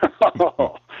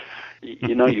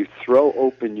 You throw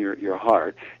open your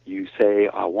heart, you say,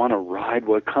 I want to ride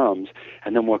what comes,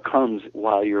 and then what comes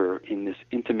while you're in this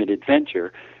intimate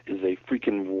adventure is a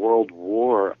freaking world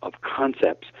war of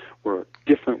concepts where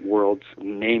different worlds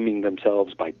naming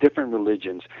themselves by different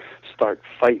religions start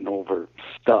fighting over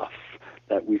stuff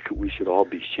that we should all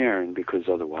be sharing, because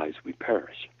otherwise we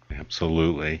perish.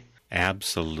 Absolutely.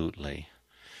 Absolutely.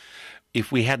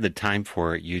 If we had the time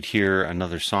for it, you'd hear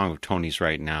another song of Tony's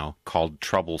right now called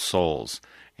Troubled Souls,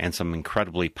 and some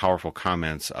incredibly powerful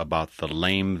comments about the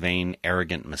lame, vain,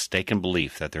 arrogant, mistaken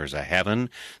belief that there is a heaven,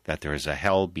 that there is a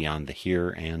hell beyond the here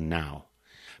and now.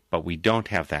 But we don't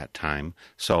have that time,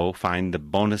 so find the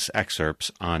bonus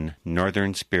excerpts on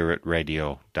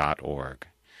northernspiritradio.org.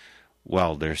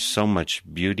 Well, there's so much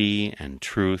beauty and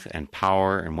truth and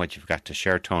power in what you've got to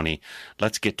share, Tony.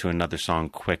 Let's get to another song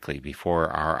quickly before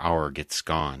our hour gets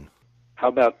gone. How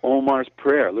about Omar's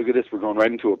Prayer? Look at this. We're going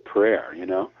right into a prayer, you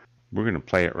know? We're going to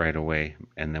play it right away,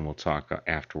 and then we'll talk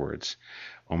afterwards.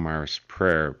 Omar's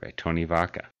Prayer by Tony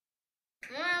Vaca.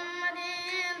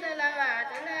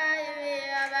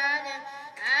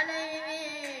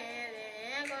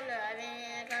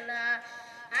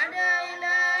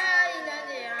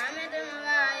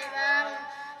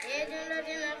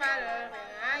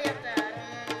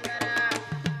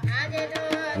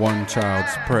 One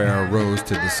child's prayer rose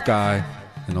to the sky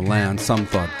in a land some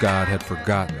thought God had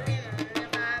forgotten.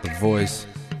 The voice,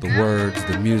 the words,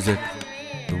 the music,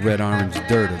 the red-orange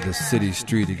dirt of this city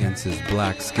street against his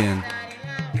black skin.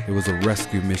 It was a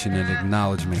rescue mission and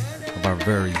acknowledgement of our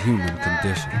very human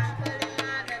condition.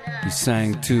 He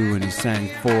sang to and he sang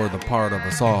for the part of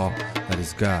us all that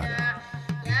is God.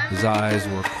 His eyes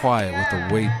were quiet with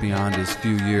a weight beyond his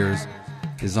few years.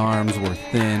 His arms were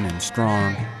thin and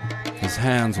strong. His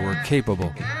hands were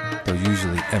capable, though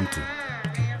usually empty.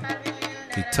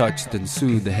 He touched and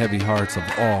soothed the heavy hearts of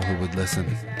all who would listen.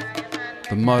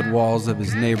 The mud walls of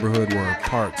his neighborhood were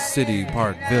part city,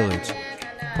 part village,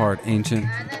 part ancient,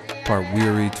 part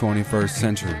weary 21st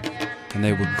century, and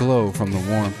they would glow from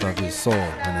the warmth of his soul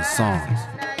and his songs.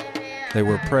 They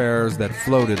were prayers that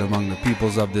floated among the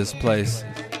peoples of this place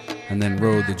and then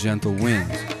rode the gentle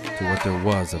winds to what there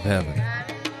was of heaven.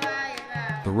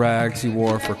 The rags he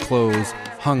wore for clothes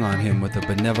hung on him with a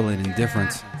benevolent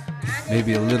indifference,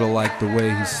 maybe a little like the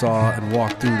way he saw and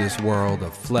walked through this world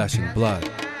of flesh and blood,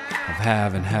 of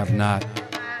have and have not,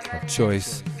 of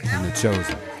choice and the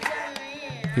chosen.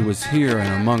 He was here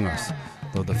and among us,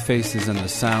 though the faces and the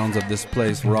sounds of this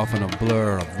place were often a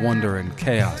blur of wonder and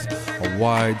chaos, a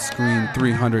wide-screen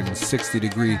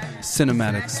 360-degree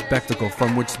cinematic spectacle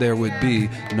from which there would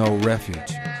be no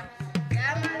refuge.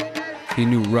 He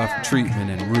knew rough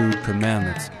treatment and rude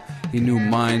commandments. He knew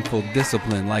mindful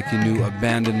discipline like he knew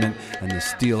abandonment and the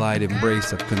steel-eyed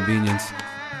embrace of convenience.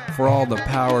 For all the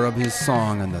power of his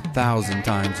song and the 1,000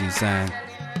 times he sang,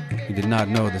 he did not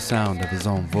know the sound of his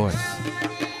own voice.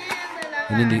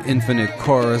 And in the infinite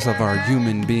chorus of our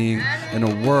human being, in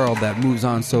a world that moves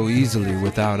on so easily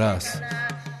without us,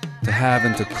 to have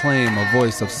and to claim a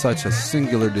voice of such a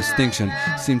singular distinction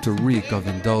seemed to reek of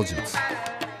indulgence.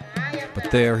 But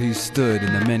there he stood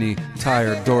in the many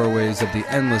tired doorways of the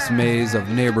endless maze of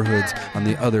neighborhoods on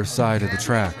the other side of the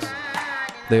tracks.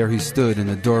 There he stood in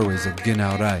the doorways of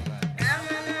Ginaurai.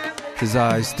 His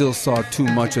eyes still saw too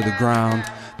much of the ground.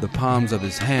 The palms of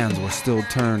his hands were still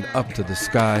turned up to the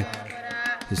sky.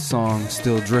 His song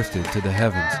still drifted to the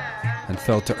heavens and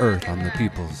fell to earth on the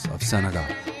peoples of Senegal.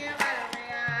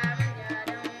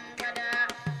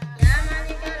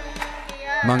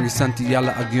 Mangi santi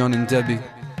yalla ak yonen debi.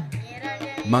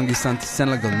 Mangi sant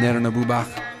Senegal nerana bu baax.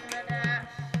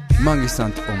 Mangi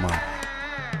sant Omar.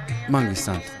 Mangi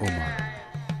sant Omar.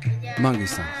 Mangi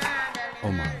sant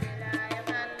Omar.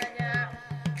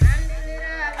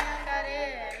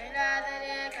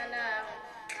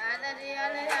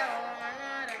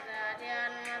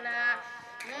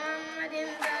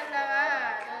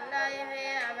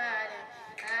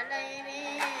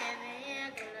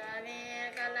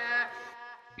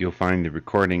 You'll find the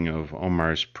recording of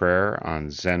Omar's Prayer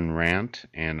on Zen Rant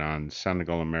and on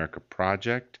Senegal America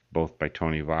Project, both by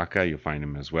Tony Vaca. You'll find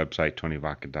him at his website,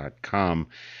 tonyvaca.com.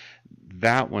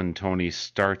 That one, Tony,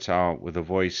 starts out with a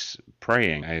voice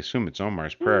praying. I assume it's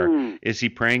Omar's Prayer. Is he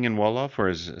praying in Wolof or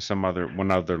is one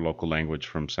other local language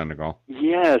from Senegal?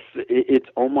 Yes, it's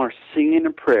Omar singing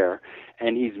a prayer,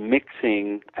 and he's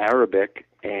mixing Arabic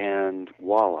and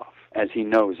Wolof as he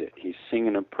knows it. He's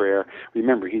singing a prayer.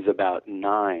 Remember, he's about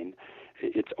 9.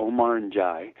 It's Omar and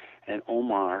Jai, and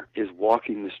Omar is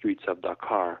walking the streets of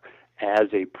Dakar as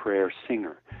a prayer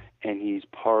singer. And he's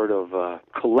part of a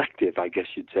collective, I guess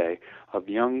you'd say, of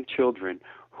young children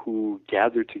who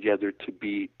gather together to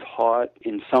be taught,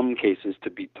 in some cases, to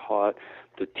be taught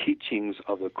the teachings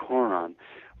of the Quran.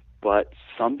 But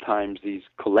sometimes these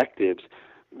collectives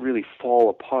really fall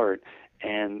apart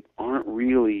and aren't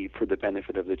really for the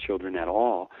benefit of the children at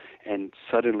all, and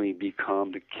suddenly the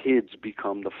kids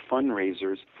become the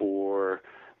fundraisers for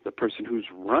the person who's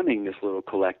running this little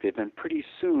collective, and pretty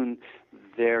soon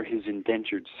they're his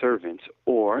indentured servants.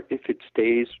 Or if it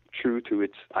stays true to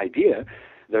its idea,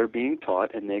 they're being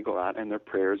taught and they go out and their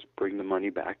prayers bring the money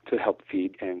back to help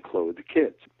feed and clothe the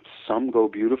kids. Some go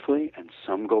beautifully and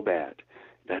some go bad.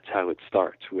 That's how it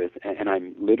starts with, and I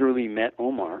literally met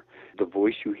Omar. The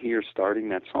voice you hear starting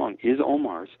that song is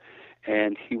Omar's,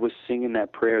 and he was singing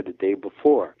that prayer the day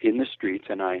before in the streets,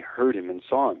 and I heard him and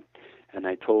saw him. And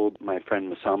I told my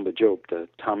friend Masamba Job, the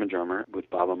Tama drummer with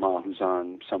Baba Ma, who's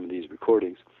on some of these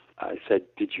recordings, I said,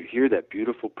 did you hear that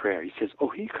beautiful prayer? He says, oh,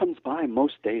 he comes by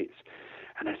most days.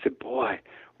 And I said, boy,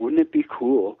 wouldn't it be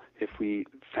cool if we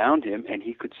found him and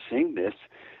he could sing this,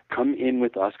 come in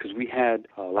with us, because we had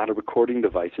a lot of recording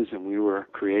devices and we were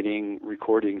creating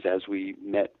recordings as we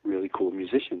met really cool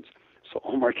musicians. So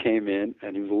Omar came in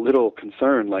and he was a little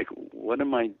concerned, like, what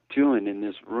am I doing in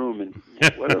this room? And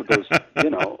what are those,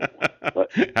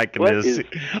 I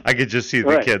could just see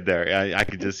the kid there. I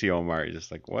could just see Omar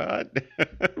just like, what?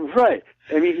 Right.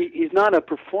 I mean, he's not a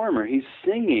performer. He's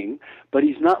singing, but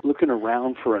he's not looking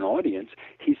around for an audience.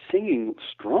 He's singing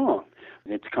strong.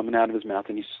 And it's coming out of his mouth,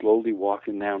 and he's slowly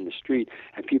walking down the street,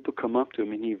 and people come up to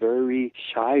him, and he very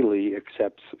shyly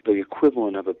accepts the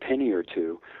equivalent of a penny or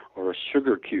two, or a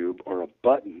sugar cube, or a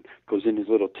button, goes in his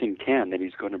little tin can that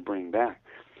he's going to bring back.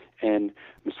 And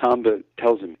Masamba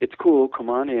tells him, it's cool, come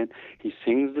on in. He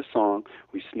sings the song.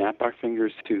 We snap our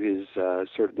fingers to his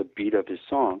sort of the beat of his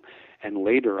song, and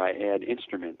later I add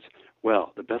instruments.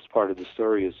 Well, the best part of the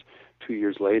story is 2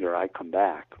 years later I come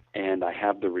back, and I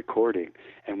have the recording,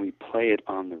 and we play it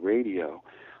on the radio.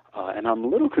 And I'm a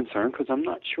little concerned because I'm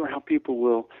not sure how people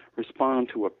will respond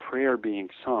to a prayer being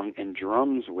sung and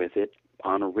drums with it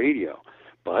on a radio.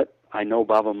 But I know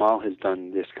Baba Mal has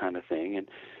done this kind of thing, and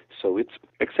so it's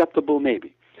acceptable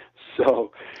maybe.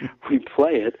 So we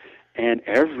play it, and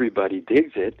everybody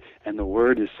digs it, and the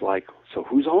word is like, so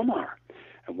who's Omar?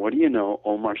 And what do you know,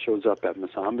 Omar shows up at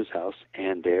Masamba's house,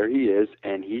 and there he is,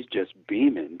 and he's just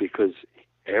beaming because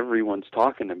everyone's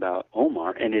talking about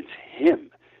Omar, and it's him.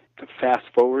 To fast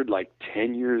forward like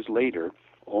 10 years later,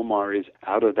 Omar is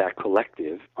out of that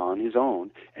collective on his own,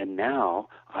 and now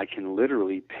I can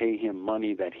literally pay him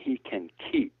money that he can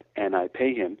keep. And I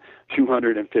pay him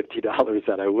 $250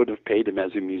 that I would have paid him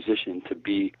as a musician to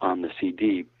be on the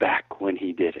CD back when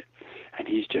he did it. And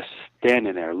he's just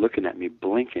standing there looking at me,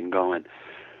 blinking, going,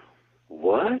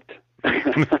 what?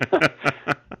 And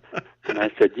I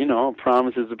said, a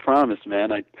promise is a promise,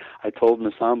 man. I told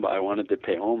Masamba I wanted to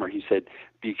pay Omar. He said,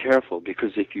 be careful,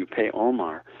 because if you pay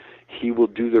Omar, he will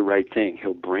do the right thing.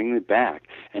 He'll bring it back,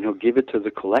 and he'll give it to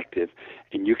the collective,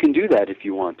 and you can do that if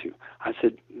you want to. I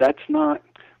said, that's not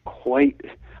quite,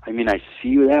 I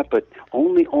see that, but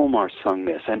only Omar sung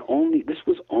this, and this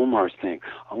was Omar's thing.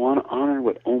 I want to honor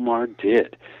what Omar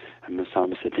did. And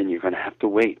Masamba said, then you're going to have to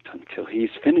wait until he's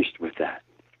finished with that.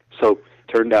 So it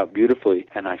turned out beautifully,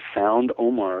 and I found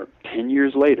Omar 10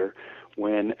 years later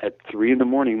when at 3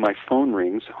 a.m. my phone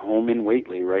rings, home in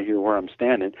Whately, right here where I'm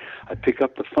standing. I pick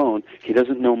up the phone. He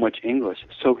doesn't know much English,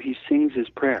 so he sings his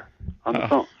prayer on the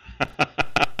phone.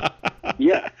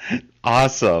 Yeah.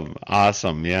 Awesome,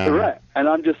 yeah. Right. And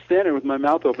I'm just standing with my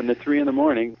mouth open at 3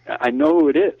 a.m. I know who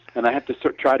it is, and I have to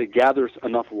try to gather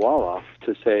enough wall-off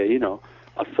to say,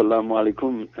 Assalamu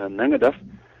alaikum nangadaf,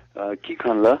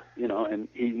 kikanla, and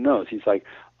he knows. He's like,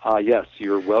 yes,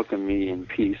 you're welcome me in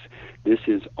peace. This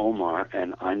is Omar,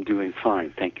 and I'm doing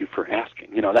fine. Thank you for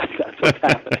asking. That's what's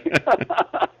happening.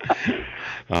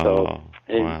 So,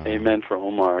 wow. Amen for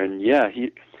Omar. And yeah,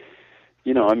 he,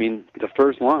 the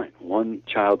first line, one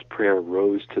child's prayer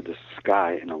rose to the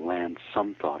sky in a land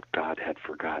some thought God had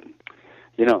forgotten.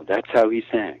 That's how he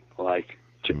sang. Like,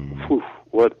 whew,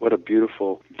 what a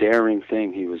beautiful, daring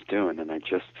thing he was doing, and I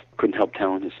just couldn't help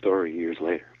telling his story years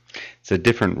later. It's a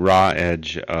different raw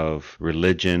edge of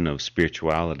religion, of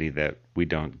spirituality that we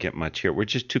don't get much here. We're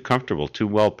just too comfortable, too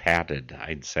well padded,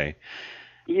 I'd say.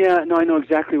 Yeah, no, I know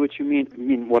exactly what you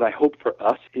mean. What I hope for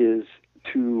us is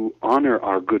to honor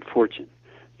our good fortune.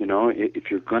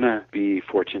 If you're going to be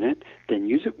fortunate, then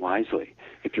use it wisely.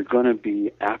 If you're going to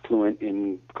be affluent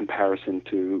in comparison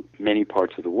to many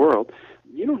parts of the world,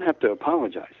 you don't have to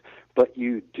apologize. But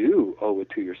you do owe it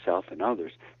to yourself and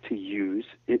others to use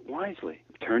it wisely.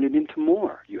 Turn it into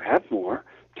more. You have more.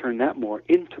 Turn that more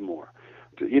into more.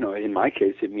 In my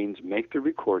case, it means make the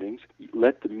recordings,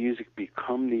 let the music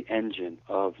become the engine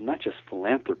of not just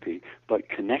philanthropy, but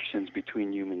connections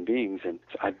between human beings. And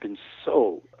I've been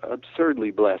so absurdly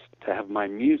blessed to have my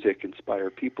music inspire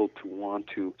people to want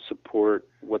to support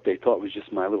what they thought was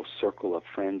just my little circle of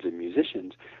friends and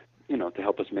musicians, to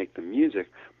help us make the music.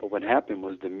 But what happened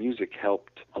was the music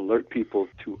helped alert people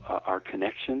to our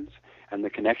connections, and the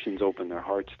connections opened their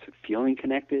hearts to feeling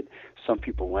connected. Some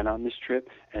people went on this trip,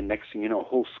 and next thing you know,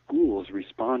 whole schools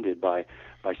responded by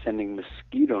sending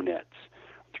mosquito nets.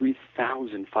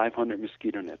 3,500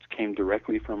 mosquito nets came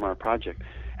directly from our project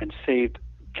and saved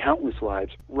countless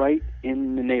lives right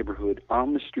in the neighborhood,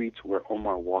 on the streets where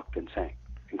Omar walked and sang,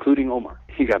 including Omar.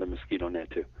 He got a mosquito net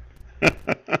too.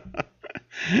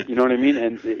 You know what I mean?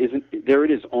 And there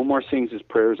it is. Omar sings his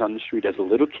prayers on the street as a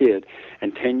little kid,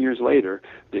 and 10 years later,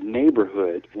 the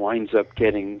neighborhood winds up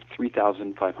getting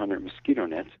 3,500 mosquito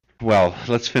nets. Well,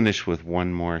 let's finish with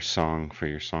one more song for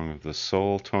your Song of the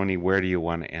Soul. Tony, where do you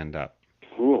want to end up?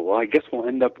 Ooh, well, I guess we'll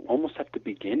end up almost at the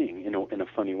beginning, in a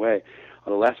funny way.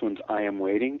 The last one's I Am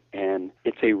Waiting, and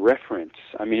it's a reference.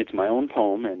 I mean, it's my own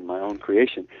poem and my own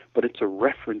creation, but it's a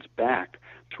reference back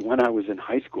to when I was in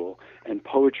high school, and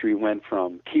poetry went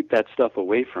from keep that stuff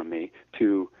away from me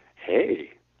to,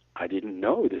 hey, I didn't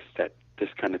know that this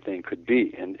kind of thing could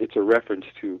be. And it's a reference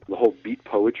to the whole beat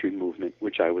poetry movement,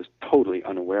 which I was totally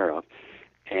unaware of.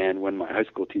 And when my high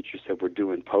school teacher said we're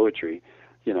doing poetry,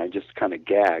 I just kind of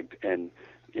gagged, and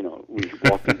we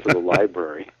walked into the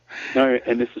library. No,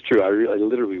 and this is true. I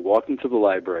literally walked into the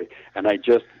library, and I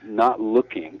just, not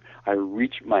looking, I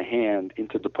reached my hand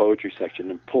into the poetry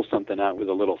section and pull something out with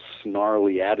a little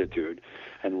snarly attitude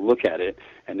and look at it,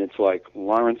 and it's like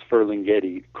Lawrence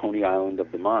Ferlinghetti, Coney Island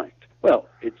of the Mind. Well,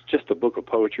 it's just a book of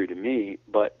poetry to me,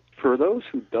 but for those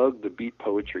who dug the beat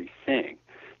poetry thing,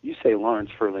 you say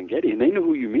Lawrence Ferlinghetti, and they know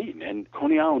who you mean. And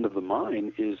Coney Island of the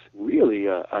Mind is really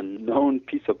a known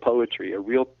piece of poetry, a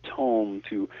real tome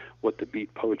to what the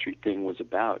beat poetry thing was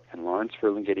about. And Lawrence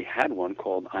Ferlinghetti had one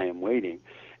called I Am Waiting,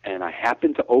 and I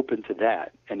happened to open to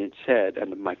that, and it said,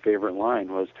 and my favorite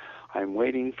line was, I'm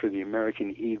waiting for the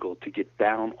American eagle to get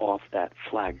down off that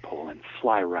flagpole and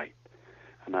fly right.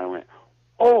 And I went,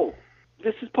 oh,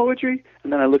 this is poetry?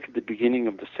 And then I look at the beginning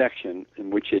of the section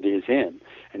in which it is in,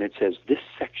 and it says, this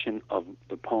section of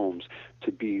the poems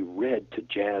to be read to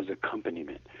jazz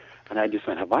accompaniment. And I just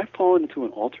went, have I fallen into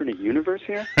an alternate universe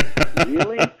here?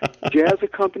 Really? Jazz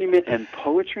accompaniment and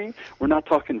poetry? We're not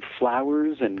talking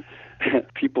flowers and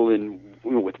people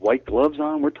with white gloves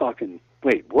on. We're talking,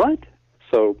 wait, what?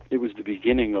 So it was the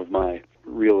beginning of my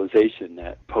realization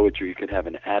that poetry could have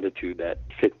an attitude that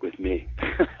fit with me.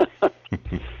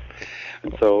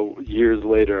 And so years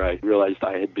later, I realized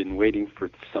I had been waiting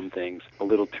for some things a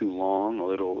little too long,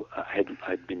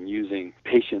 I'd been using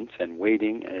patience and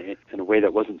waiting in a way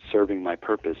that wasn't serving my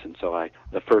purpose. And so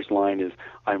the first line is,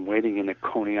 I'm waiting in the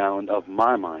Coney Island of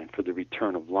my mind for the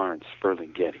return of Lawrence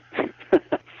Ferlinghetti.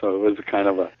 So it was kind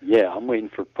of I'm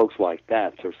waiting for folks like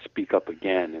that to speak up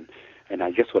again. And I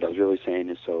guess what I was really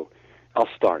saying is, so I'll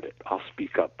start it. I'll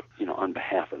speak up, on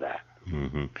behalf of that.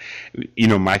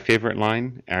 Mm-hmm. My favorite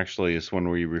line actually is one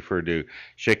where you refer to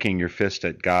shaking your fist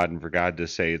at God and for God to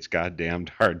say it's goddamned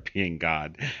hard being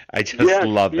God. I just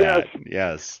love that.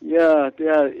 Yes. Yeah.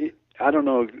 I don't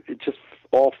know. It just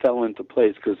all fell into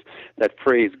place because that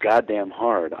phrase, goddamn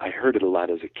hard, I heard it a lot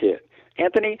as a kid.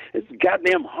 Anthony, it's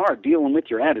goddamn hard dealing with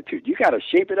your attitude. You got to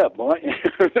shape it up, boy,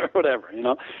 or whatever,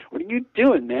 What are you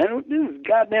doing, man? This is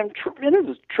goddamn this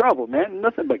is trouble, man.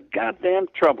 Nothing but goddamn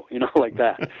trouble, like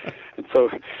that. And so,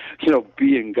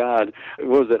 being God,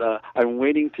 what was it? I'm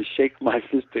waiting to shake my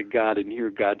fist at God and hear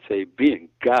God say, being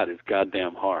God is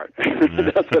goddamn hard.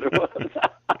 That's what it was.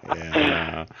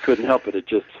 Yeah. Couldn't help it. It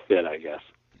just fit, I guess.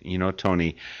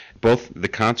 Tony, both the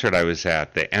concert I was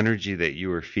at, the energy that you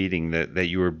were feeding, that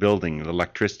you were building, the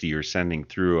electricity you're sending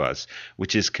through us,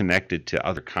 which is connected to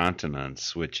other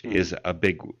continents, which is a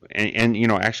big, and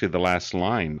actually the last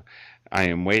line, I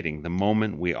am waiting, the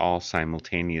moment we all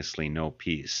simultaneously know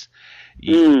peace.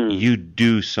 You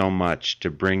do so much to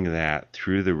bring that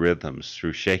through the rhythms,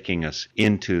 through shaking us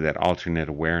into that alternate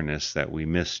awareness that we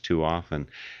miss too often.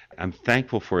 I'm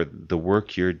thankful for the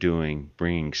work you're doing,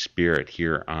 bringing spirit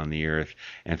here on the earth,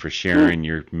 and for sharing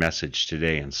your message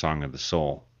today in Song of the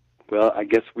Soul. Well, I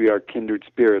guess we are kindred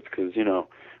spirits because,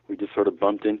 we just sort of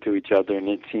bumped into each other, and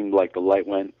it seemed like the light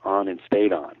went on and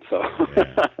stayed on. So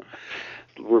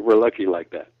we're lucky like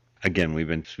that. Again, we've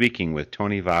been speaking with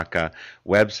Tony Vaca,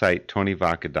 website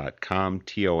tonyvaca.com,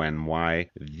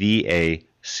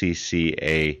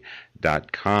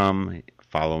 TonyVacca.com.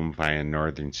 Follow him via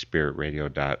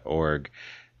northernspiritradio.org.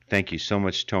 Thank you so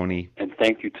much, Tony. And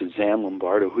thank you to Zan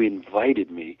Lombardo, who invited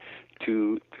me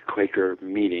to the Quaker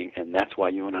meeting, and that's why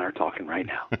you and I are talking right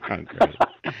now. Great.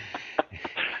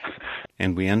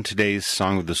 And we end today's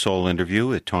Song of the Soul interview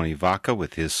with Tony Vaca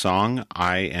with his song,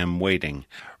 I Am Waiting.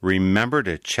 Remember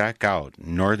to check out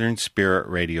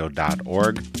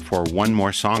northernspiritradio.org for one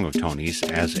more song of Tony's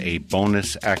as a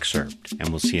bonus excerpt.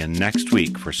 And we'll see you next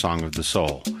week for Song of the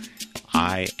Soul.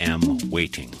 I am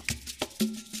waiting.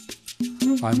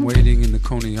 I'm waiting in the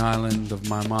Coney Island of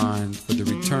my mind for the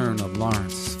return of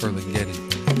Lawrence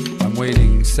Ferlinghetti. I'm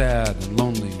waiting sad and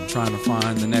lonely, trying to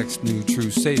find the next new true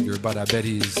savior, but I bet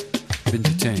he's been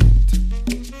detained.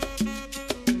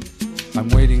 I'm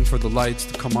waiting for the lights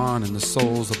to come on and the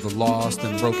souls of the lost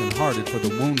and broken-hearted, for the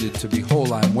wounded to be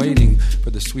whole. I'm waiting for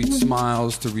the sweet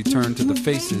smiles to return to the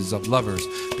faces of lovers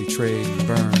betrayed and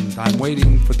burned. I'm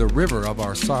waiting for the river of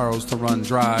our sorrows to run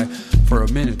dry for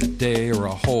a minute, a day, or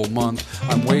a whole month.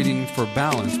 I'm waiting for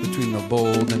balance between the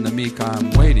bold and the meek.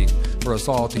 I'm waiting for us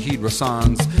all to heed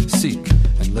Rassan's seek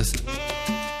and listen.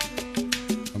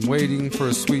 I'm waiting for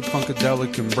a sweet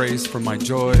funkadelic embrace, for my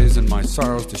joys and my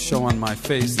sorrows to show on my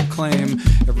face and claim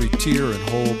every tear and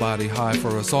whole body high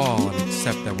for us all and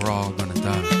accept that we're all gonna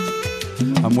die.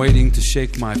 I'm waiting to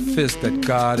shake my fist at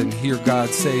God and hear God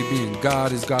say being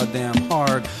God is goddamn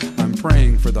hard. I'm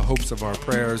praying for the hopes of our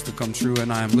prayers to come true,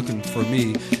 and I am looking for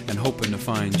me and hoping to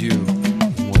find you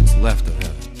in what's left of heaven.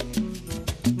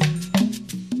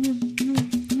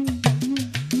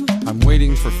 I'm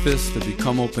waiting for fists to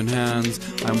become open hands.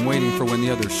 I'm waiting for when the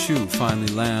other shoe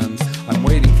finally lands. I'm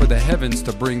waiting for the heavens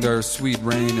to bring their sweet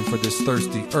rain and for this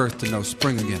thirsty earth to know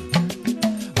spring again.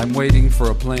 I'm waiting for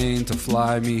a plane to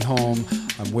fly me home.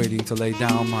 I'm waiting to lay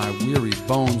down my weary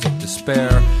bones of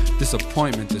despair,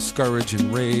 disappointment, discourage,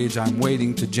 and rage. I'm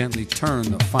waiting to gently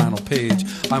turn the final page.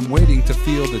 I'm waiting to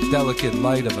feel the delicate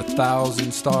light of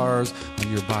 1,000 stars on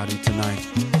your body tonight.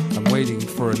 I'm waiting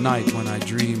for a night when I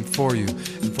dream for you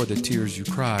and for the tears you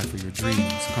cry for your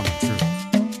dreams coming true.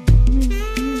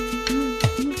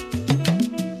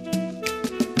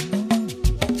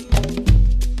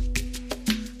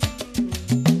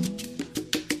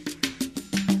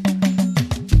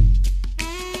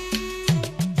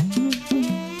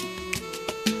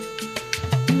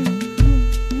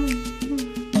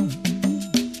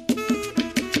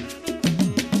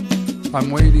 I'm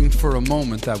waiting for a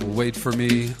moment that will wait for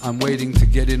me. I'm waiting to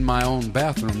get in my own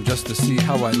bathroom just to see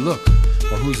how I look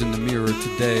or who's in the mirror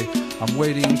today. I'm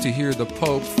waiting to hear the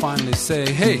Pope finally say,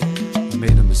 hey, I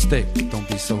made a mistake, don't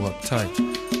be so uptight.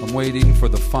 I'm waiting for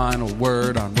the final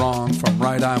word on wrong from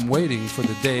right. I'm waiting for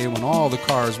the day when all the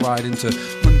cars ride into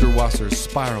Wunderwasser's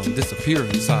spiral and disappear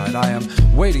inside. I am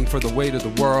waiting for the weight of the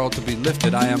world to be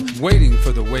lifted. I am waiting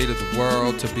for the weight of the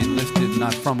world to be lifted,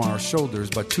 not from our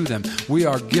shoulders, but to them. We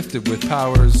are gifted with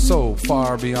powers so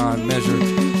far beyond measure.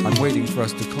 I'm waiting for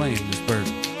us to claim this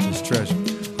burden, this treasure.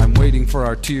 I'm waiting for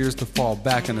our tears to fall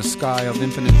back in a sky of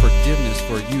infinite forgiveness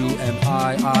for you and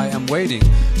I am waiting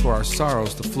for our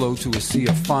sorrows to flow to a sea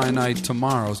of finite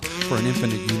tomorrows for an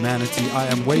infinite humanity. I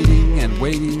am waiting and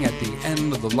waiting at the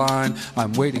end of the line.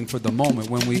 I'm waiting for the moment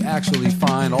when we actually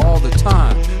find all the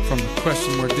time from the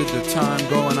question, where did the time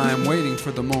go? And I am waiting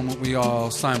for the moment we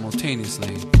all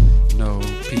simultaneously know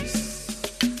peace.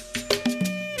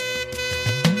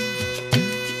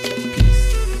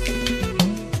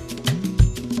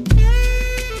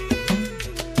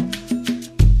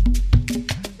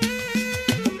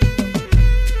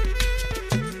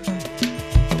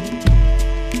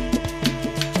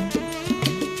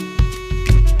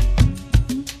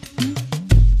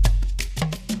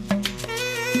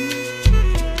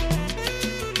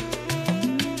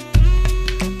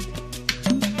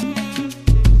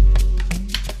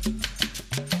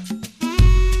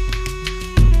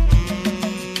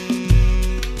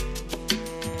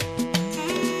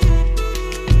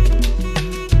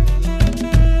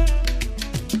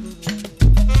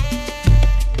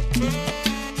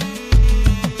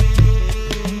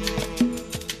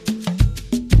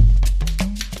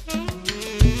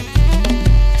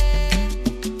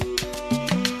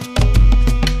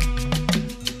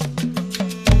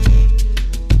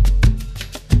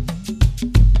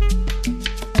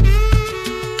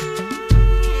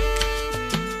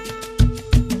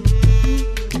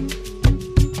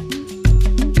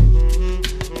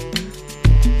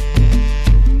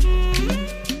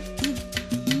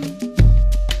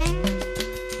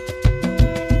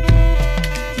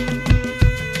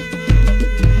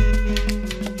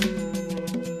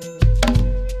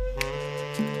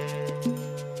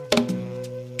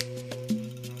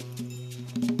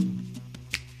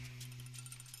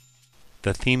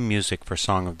 The theme music for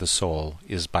Song of the Soul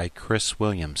is by Chris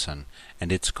Williamson,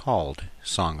 and it's called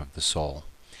Song of the Soul.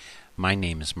 My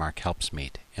name is Mark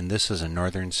Helpsmeet, and this is a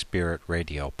Northern Spirit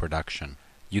Radio production.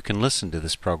 You can listen to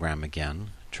this program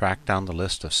again, track down the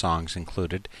list of songs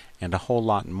included, and a whole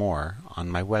lot more on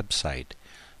my website,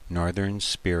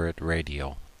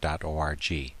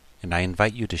 northernspiritradio.org. And I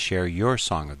invite you to share your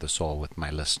Song of the Soul with my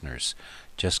listeners.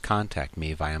 Just contact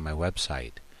me via my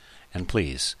website. And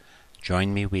please,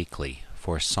 join me weekly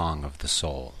for Song of the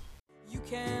Soul. You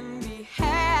can be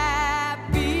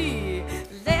happy,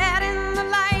 let in the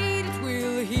light, it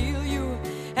will heal you,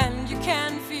 and you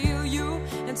can feel you,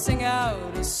 and sing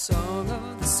out a song